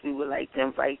course, we would like to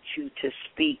invite you to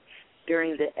speak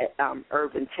during the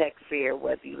Urban Tech Fair,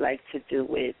 whether you like to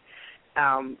do it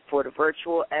for the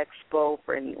virtual expo,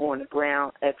 for any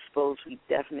on-the-ground expos. We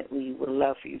definitely would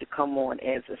love for you to come on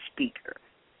as a speaker.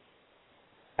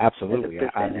 Absolutely.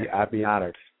 I'd be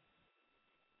honored.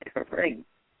 All right.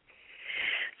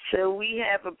 So we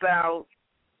have about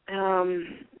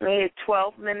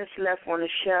 12 minutes left on the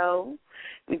show.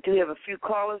 We do have a few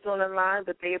callers on the line,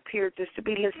 but they appear just to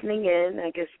be listening in. I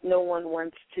guess no one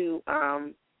wants to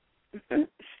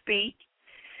speak.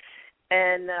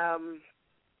 And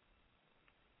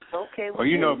okay. Well,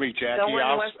 you know me, Jackie.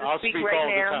 I'll speak right all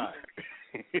now.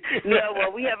 the time. No,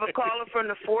 well, we have a caller from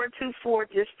the 424.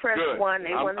 Just press Good. 1. They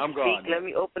want to speak. Gone. Let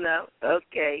me open up.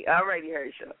 Okay. All righty,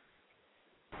 Herschel.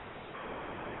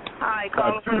 Hi,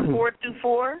 caller from the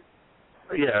 424.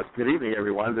 Yes, good evening,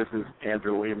 everyone. This is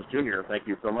Andrew Williams, Jr. Thank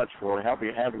you so much for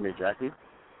having me, Jackie.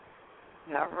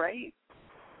 All right.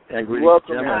 And greetings,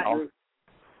 welcome, Jim. Andrew.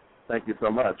 Thank you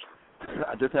so much.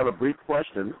 I just have a brief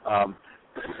question.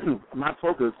 My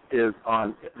focus is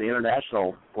on the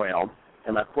international realm,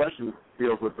 and my question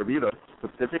deals with Bermuda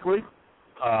specifically.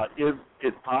 Is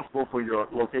it possible for your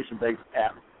location-based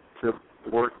app to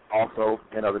work also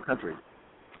in other countries?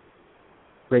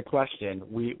 Great question.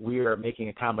 We are making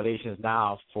accommodations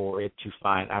now for it to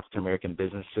find African-American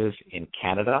businesses in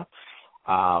Canada.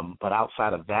 But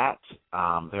outside of that,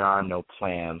 there are no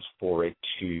plans for it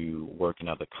to work in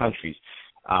other countries.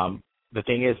 The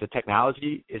thing is, the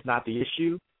technology is not the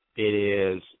issue. It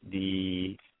is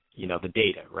the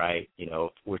data, right?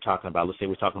 We're talking about, let's say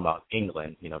we're talking about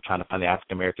England, trying to find the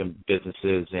African-American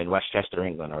businesses in Westchester,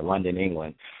 England, or London,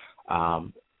 England.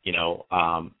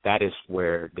 That is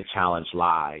where the challenge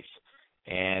lies.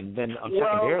 And then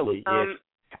secondarily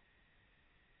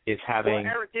is having... Well,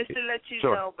 Eric, just to let you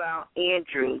Sure. know about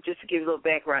Andrew, just to give you a little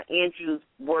background, Andrew's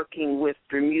working with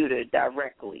Bermuda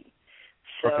directly.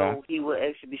 So he will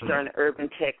actually be starting an Urban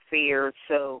Tech Fair.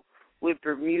 So with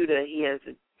Bermuda, he has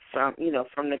a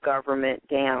from the government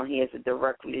down. He has a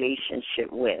direct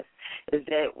relationship with. Is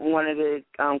that one of the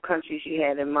countries you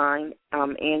had in mind,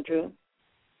 Andrew?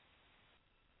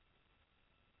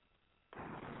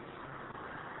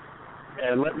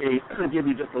 And let me give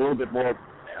you just a little bit more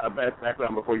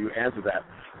background before you answer that.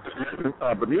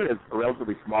 Bermuda is a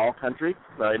relatively small country.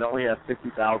 It only has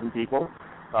 60,000 people.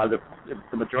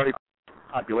 The majority of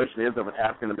the population is of an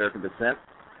African-American descent.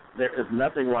 There is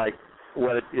nothing like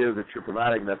what it is that you're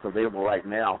providing that's available right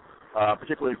now,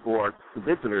 particularly for the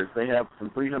visitors. They have from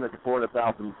 300 to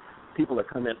 400,000 people that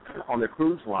come in on their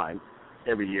cruise line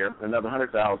every year, another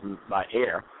 100,000 by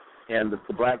air. And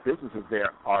the black businesses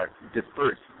there are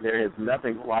dispersed. There is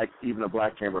nothing like even a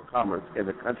black chamber of commerce in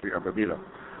the country of Bermuda.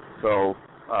 So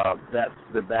that's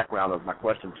the background of my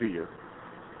question to you.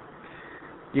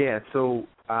 Yeah, so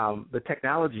the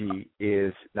technology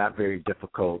is not very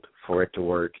difficult for it to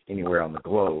work anywhere on the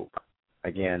globe.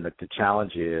 Again, the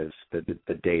challenge is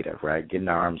the data, right? Getting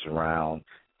our arms around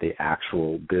the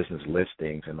actual business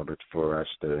listings in order for us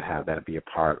to have that be a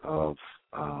part of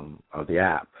the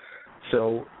app.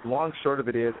 So long short of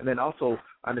it is, and then also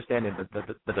understanding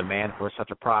the demand for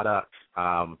such a product.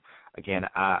 Again,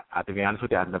 to be honest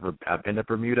with you, I've been to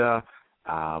Bermuda.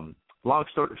 Long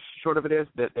short of it is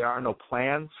that there are no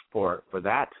plans for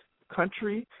that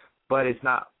country, but it's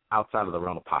not outside of the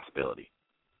realm of possibility.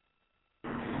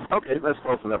 Okay, that's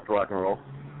close enough to rock and roll.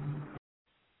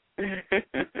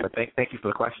 But thank you for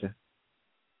the question.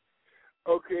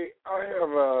 Okay, I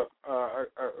have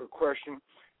a question.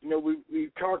 You know, we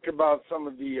talked about some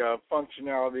of the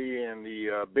functionality and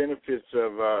the benefits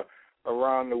of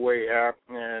Around the Way app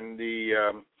and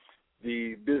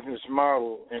the business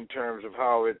model in terms of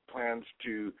how it plans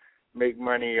to make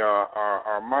money or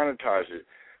monetize it.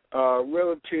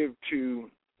 Relative to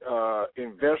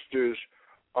investors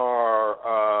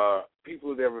or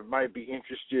people that might be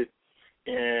interested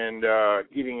in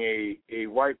getting a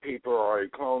white paper or a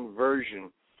clone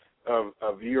version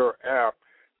of your app,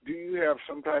 do you have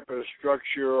some type of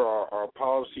structure or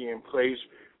policy in place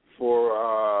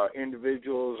for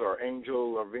individuals or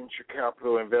angel or venture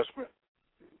capital investment?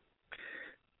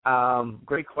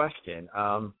 Great question.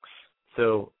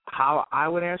 So how I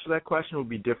would answer that question would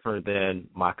be different than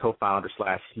my co-founder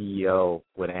 / CEO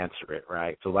would answer it,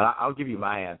 right? So I'll give you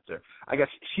my answer. I guess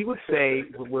she would say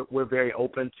we're very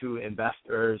open to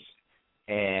investors,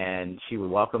 and she would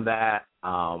welcome that.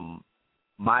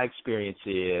 My experience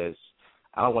is,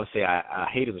 I don't want to say I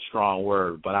hate is a strong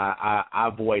word, but I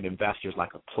avoid investors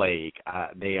like a plague.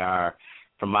 They are,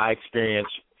 from my experience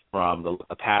from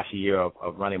the past year of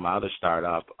running my other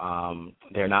startup,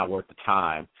 they're not worth the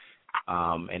time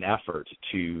and effort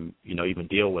to even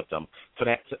deal with them.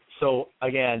 So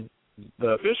again, the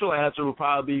official answer would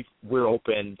probably be we're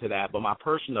open to that, but my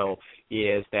personal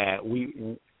is that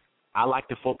I like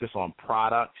to focus on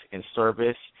product and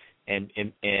service. And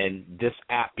this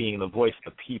app being the voice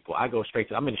of the people. I'm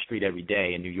in the street every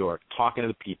day in New York talking to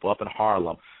the people up in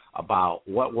Harlem about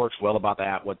what works well about the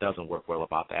app, what doesn't work well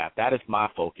about the app. That is my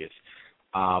focus.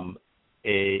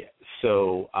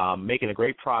 So making a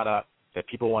great product that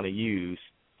people want to use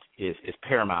is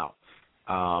paramount.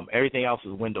 Everything else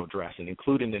is window dressing,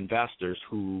 including investors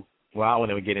who, well, I don't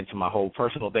want to get into my whole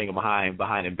personal thing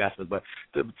behind investment, but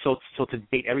so to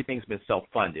date, everything's been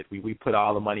self-funded. We put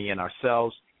all the money in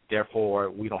ourselves. Therefore,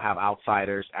 we don't have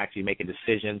outsiders actually making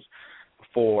decisions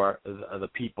for the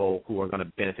people who are going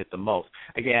to benefit the most.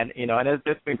 Again, and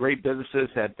there's been great businesses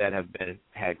that have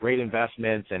had great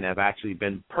investments and have actually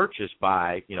been purchased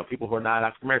by people who are not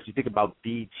African Americans. You think about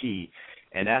BT,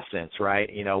 in essence, right?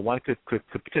 One could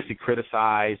potentially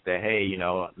criticize that, hey,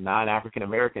 non-African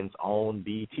Americans own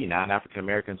BT, non-African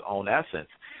Americans own Essence.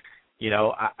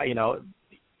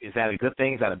 Is that a good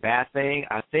thing? Is that a bad thing?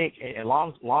 I think in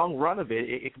long run of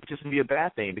it could just be a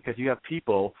bad thing because you have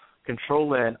people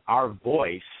controlling our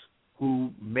voice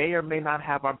who may or may not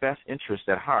have our best interest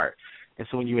at heart. And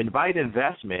so when you invite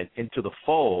investment into the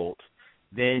fold,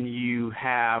 then you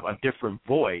have a different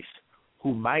voice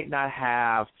who might not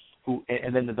have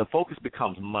and then the focus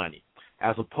becomes money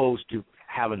as opposed to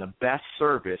having the best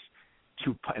service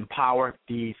to empower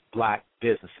these black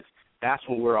businesses. That's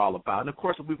what we're all about. And, of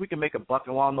course, if we can make a buck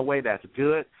along the way, that's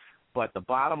good. But the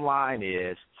bottom line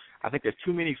is I think there's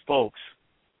too many folks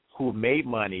who have made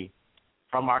money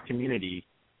from our community,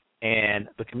 and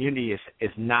the community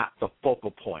is not the focal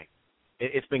point.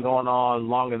 It's been going on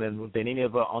longer than any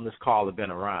of us on this call have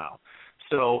been around.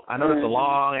 So I know that's a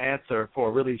long answer for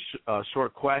a really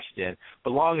short question,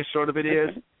 but long and short of it is,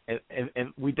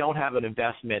 and we don't have an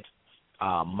investment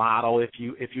model, if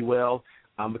you will.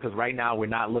 Because right now we're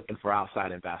not looking for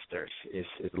outside investors. Is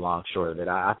the long short of it.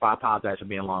 I apologize for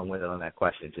being long-winded on that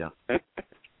question, Jim.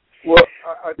 Well,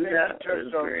 I think you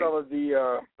touched on some of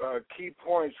the key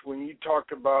points when you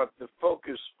talked about the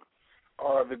focus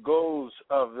or the goals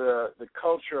of the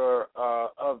culture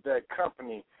of that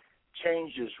company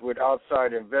changes with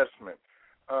outside investment.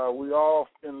 We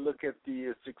often look at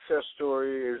the success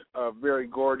stories of Berry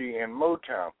Gordy and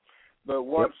Motown. But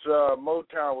once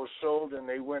Motown was sold and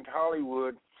they went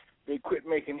Hollywood, they quit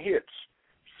making hits.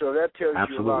 So that tells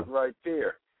you a lot right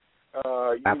there.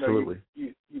 Absolutely.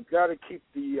 You've got to keep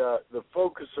the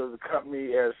focus of the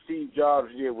company, as Steve Jobs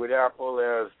did with Apple,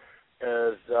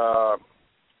 as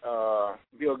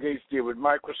Bill Gates did with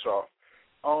Microsoft,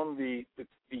 on the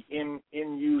end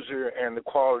user and the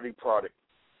quality product.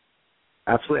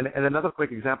 Absolutely. And another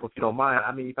quick example, if you don't mind.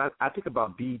 I mean, I think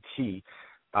about BT.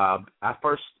 I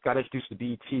first got introduced to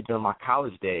BT during my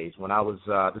college days when I was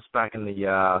this back in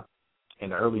the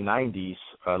early 90s,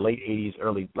 late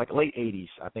 80s, late 80s,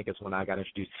 I think is when I got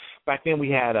introduced. Back then we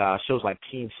had shows like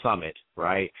Teen Summit,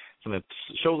 right? Some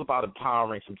shows about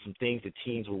empowering, some things that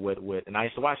teens were with, and I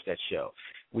used to watch that show.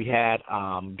 We had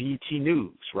BT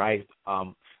News, right?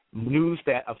 News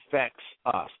that affects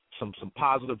us, some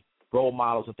positive role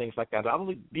models and things like that. I don't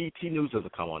think BT News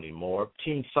doesn't come on anymore.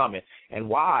 Teen Summit, and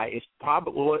why? It's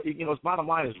probably, its bottom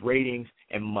line is ratings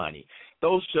and money.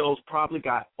 Those shows probably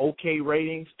got okay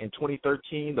ratings in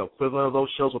 2013. The equivalent of those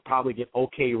shows will probably get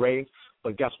okay ratings.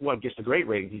 But guess what gets the great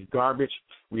ratings? These garbage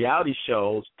reality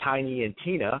shows, Tiny and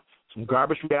Tina, some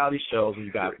garbage reality shows, and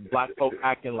you got black folk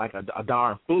acting like a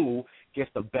darn fool, gets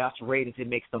the best ratings. It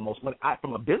makes the most money.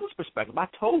 From a business perspective, I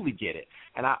totally get it,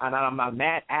 and I'm not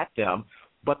mad at them.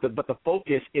 But the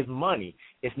focus is money.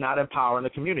 It's not empowering the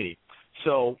community.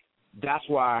 So that's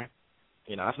why,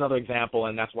 that's another example,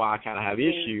 and that's why I kind of have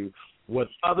issue with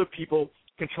other people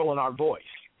controlling our voice.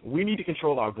 We need to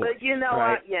control our voice. But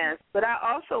right? Yes. But I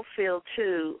also feel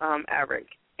too, Eric,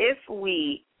 if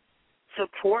we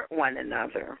support one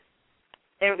another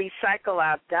and recycle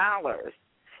our dollars,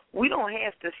 we don't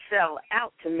have to sell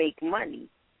out to make money.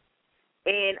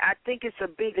 And I think it's a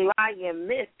big lie and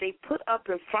myth they put up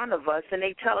in front of us, and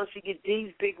they tell us you get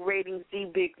these big ratings, these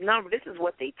big numbers. This is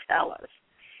what they tell us.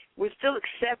 We're still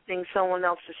accepting someone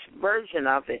else's version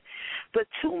of it. But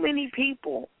too many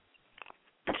people,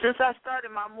 since I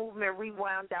started my movement,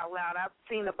 Rewound Out Loud, I've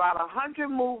seen about 100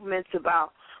 movements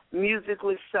about music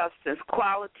with substance,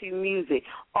 quality music,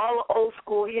 all the old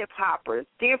school hip-hoppers.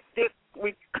 Their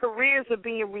careers are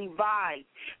being revived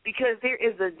because there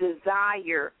is a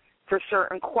desire for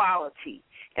certain quality.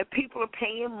 And people are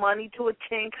paying money to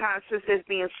attend concerts that's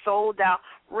being sold out,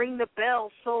 Ring the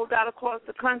Bell, sold out across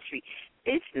the country.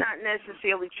 It's not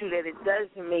necessarily true that it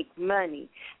doesn't make money,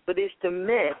 but it's the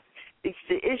myth. It's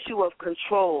the issue of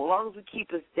control. As long as we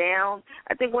keep us down,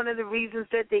 I think one of the reasons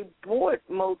that they bought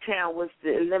Motown was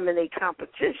to eliminate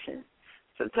competition.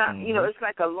 Sometimes, it's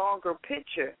like a longer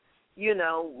picture.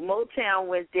 Motown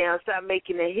went down, started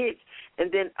making the hits,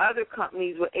 and then other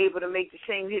companies were able to make the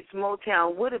same hits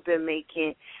Motown would have been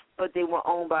making, but they were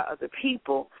owned by other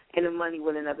people, and the money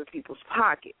went in other people's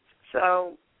pockets.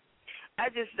 So I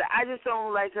just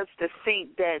don't like us to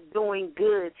think that doing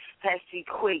good has to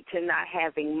equate to not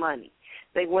having money.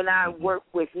 Like when I work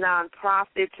with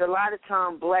nonprofits, a lot of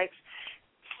times blacks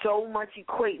so much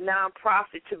equate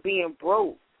nonprofit to being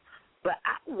broke. But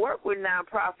I work with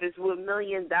nonprofits with $1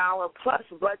 million plus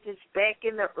budgets back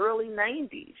in the early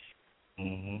 90s.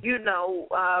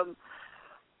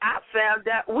 I found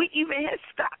out we even had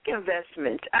stock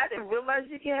investments. I didn't realize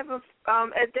you could have,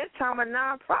 at that time, a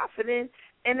nonprofit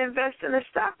and invest in the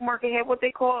stock market, had what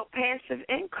they call passive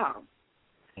income.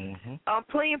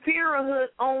 Planned Parenthood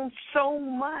owned so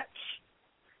much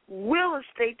real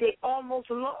estate, they almost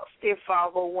lost their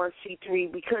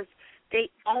 501c3 because they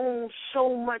own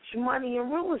so much money in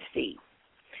real estate.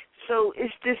 So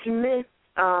it's this myth,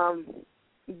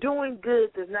 doing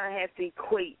good does not have to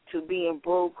equate to being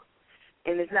broke,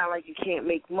 and it's not like you can't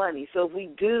make money. So if we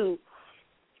do,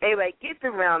 everybody get the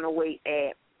Roundaway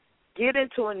app, get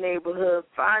into a neighborhood,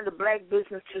 find a black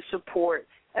business to support.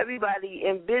 Everybody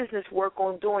in business work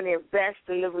on doing their best,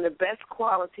 delivering the best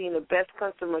quality and the best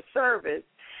customer service,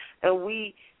 and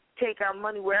we take our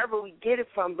money wherever we get it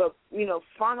from, but,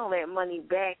 funnel that money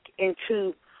back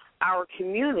into our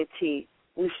community,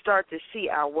 we start to see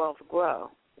our wealth grow.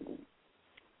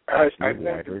 I think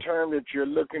the term that you're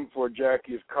looking for,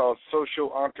 Jackie, is called social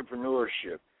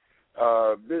entrepreneurship.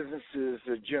 Businesses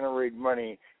that generate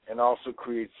money and also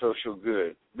create social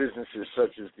good. Businesses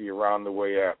such as the Around the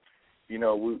Way app. We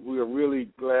are really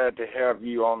glad to have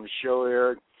you on the show,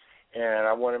 Eric. And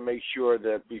I want to make sure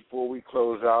that before we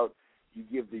close out, you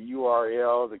give the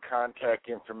URL, the contact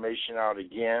information out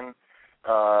again.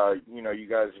 You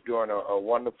guys are doing a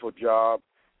wonderful job,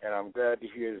 and I'm glad to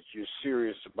hear that you're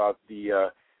serious about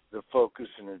the focus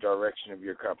and the direction of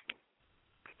your company.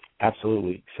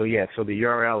 Absolutely. So the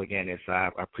URL again is, I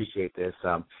appreciate this,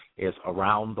 is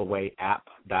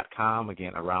aroundthewayapp.com.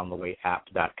 Again,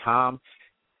 aroundthewayapp.com.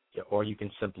 Or you can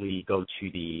simply go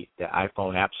to the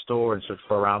iPhone App Store and search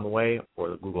for Around the Way,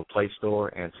 or the Google Play Store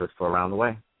and search for Around the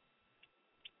Way.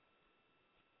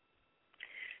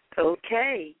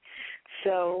 Okay.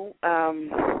 So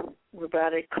we're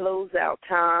about at closeout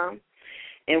time,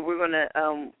 and we're going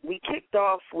to, we kicked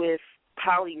off with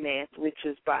Polymath, which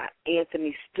is by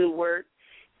Anthony Stewart,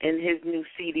 and his new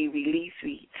CD release.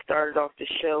 We started off the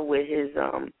show with his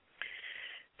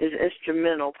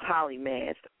instrumental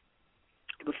Polymath.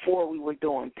 Before we were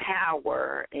doing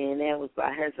Power, and that was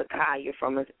by Hezekiah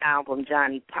from his album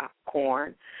Johnny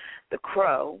Popcorn, The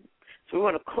Crow. So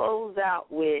we're going to close out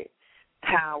with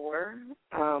Power.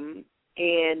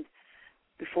 And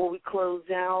before we close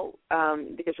out,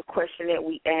 there's a question that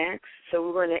we asked. So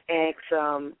we're going to ask,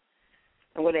 I'm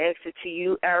going to ask it to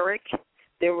you, Eric.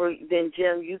 Then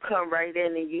Jim, you come right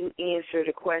in and you answer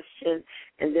the question,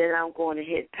 and then I'm going to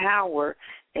hit Power,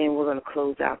 and we're going to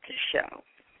close out the show.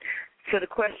 So the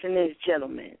question is,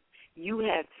 gentlemen, you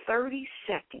have 30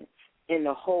 seconds in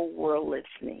the whole world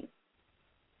listening.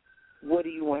 What do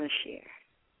you want to share?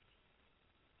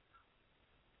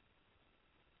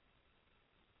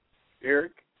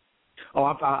 Eric? Oh,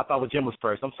 I thought Jim was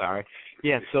first. I'm sorry.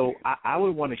 Yeah, so I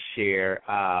would want to share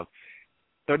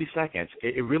 30 seconds.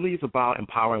 It really is about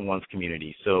empowering one's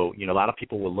community. So, a lot of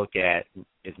people will look at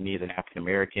me as an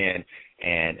African-American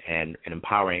and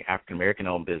empowering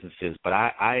African-American-owned businesses, but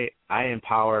I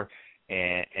empower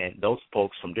and those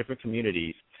folks from different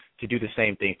communities to do the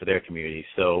same thing for their communities.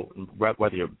 So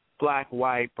whether you're black,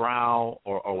 white, brown,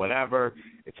 or whatever,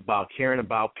 it's about caring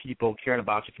about people, caring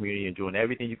about your community, and doing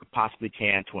everything you possibly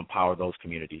can to empower those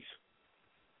communities.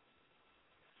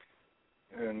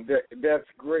 And that's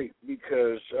great,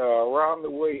 because Around the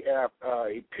Way app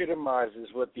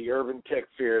epitomizes what the Urban Tech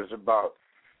Fair is about.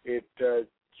 It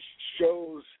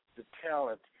shows the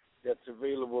talent that's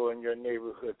available in your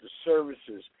neighborhood, the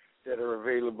services that are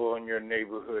available in your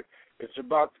neighborhood. It's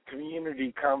about the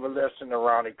community convalescing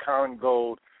around a common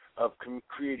goal of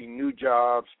creating new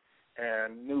jobs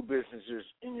and new businesses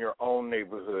in your own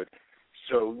neighborhood.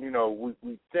 So,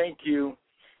 we thank you.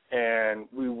 And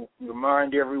we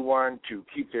remind everyone to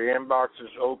keep their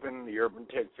inboxes open. The Urban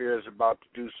Tech Fair is about to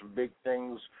do some big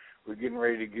things. We're getting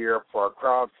ready to gear up for our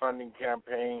crowdfunding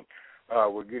campaign.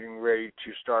 We're getting ready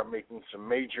to start making some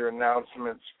major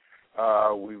announcements.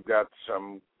 We've got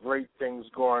some great things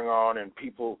going on, and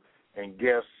people and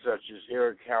guests such as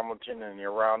Eric Hamilton and the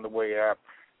Around the Way app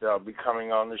that'll be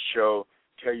coming on the show.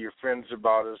 Tell your friends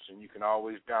about us, and you can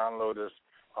always download us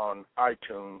on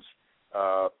iTunes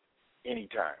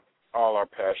anytime. All our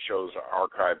past shows are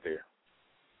archived there.